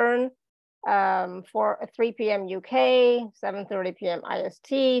 Eastern, for 3 p.m. UK, 7:30 p.m.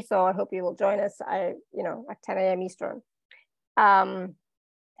 IST. So I hope you will join us. At 10 a.m. Eastern. I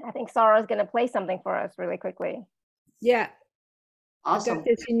think Sarah's going to play something for us really quickly. Yeah. Awesome. I got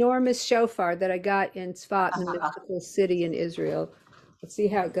this enormous shofar that I got in Sfat, in the mystical city in Israel. Let's see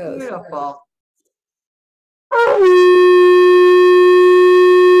how it goes. Beautiful.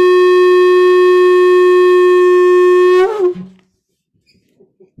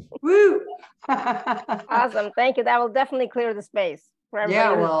 Woo! Awesome. Thank you. That will definitely clear the space for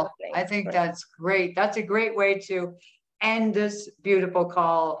everybody. Yeah, well, I think that's great. That's a great way to end this beautiful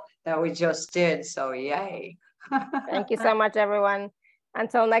call that we just did. So yay. Thank you so much, everyone.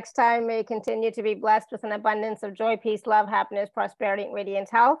 Until next time, may you continue to be blessed with an abundance of joy, peace, love, happiness, prosperity, and radiant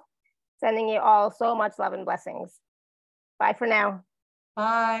health. Sending you all so much love and blessings. Bye for now.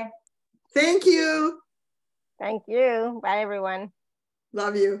 Bye. Thank you. Thank you. Bye, everyone.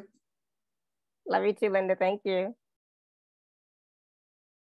 Love you. Love you too, Linda. Thank you.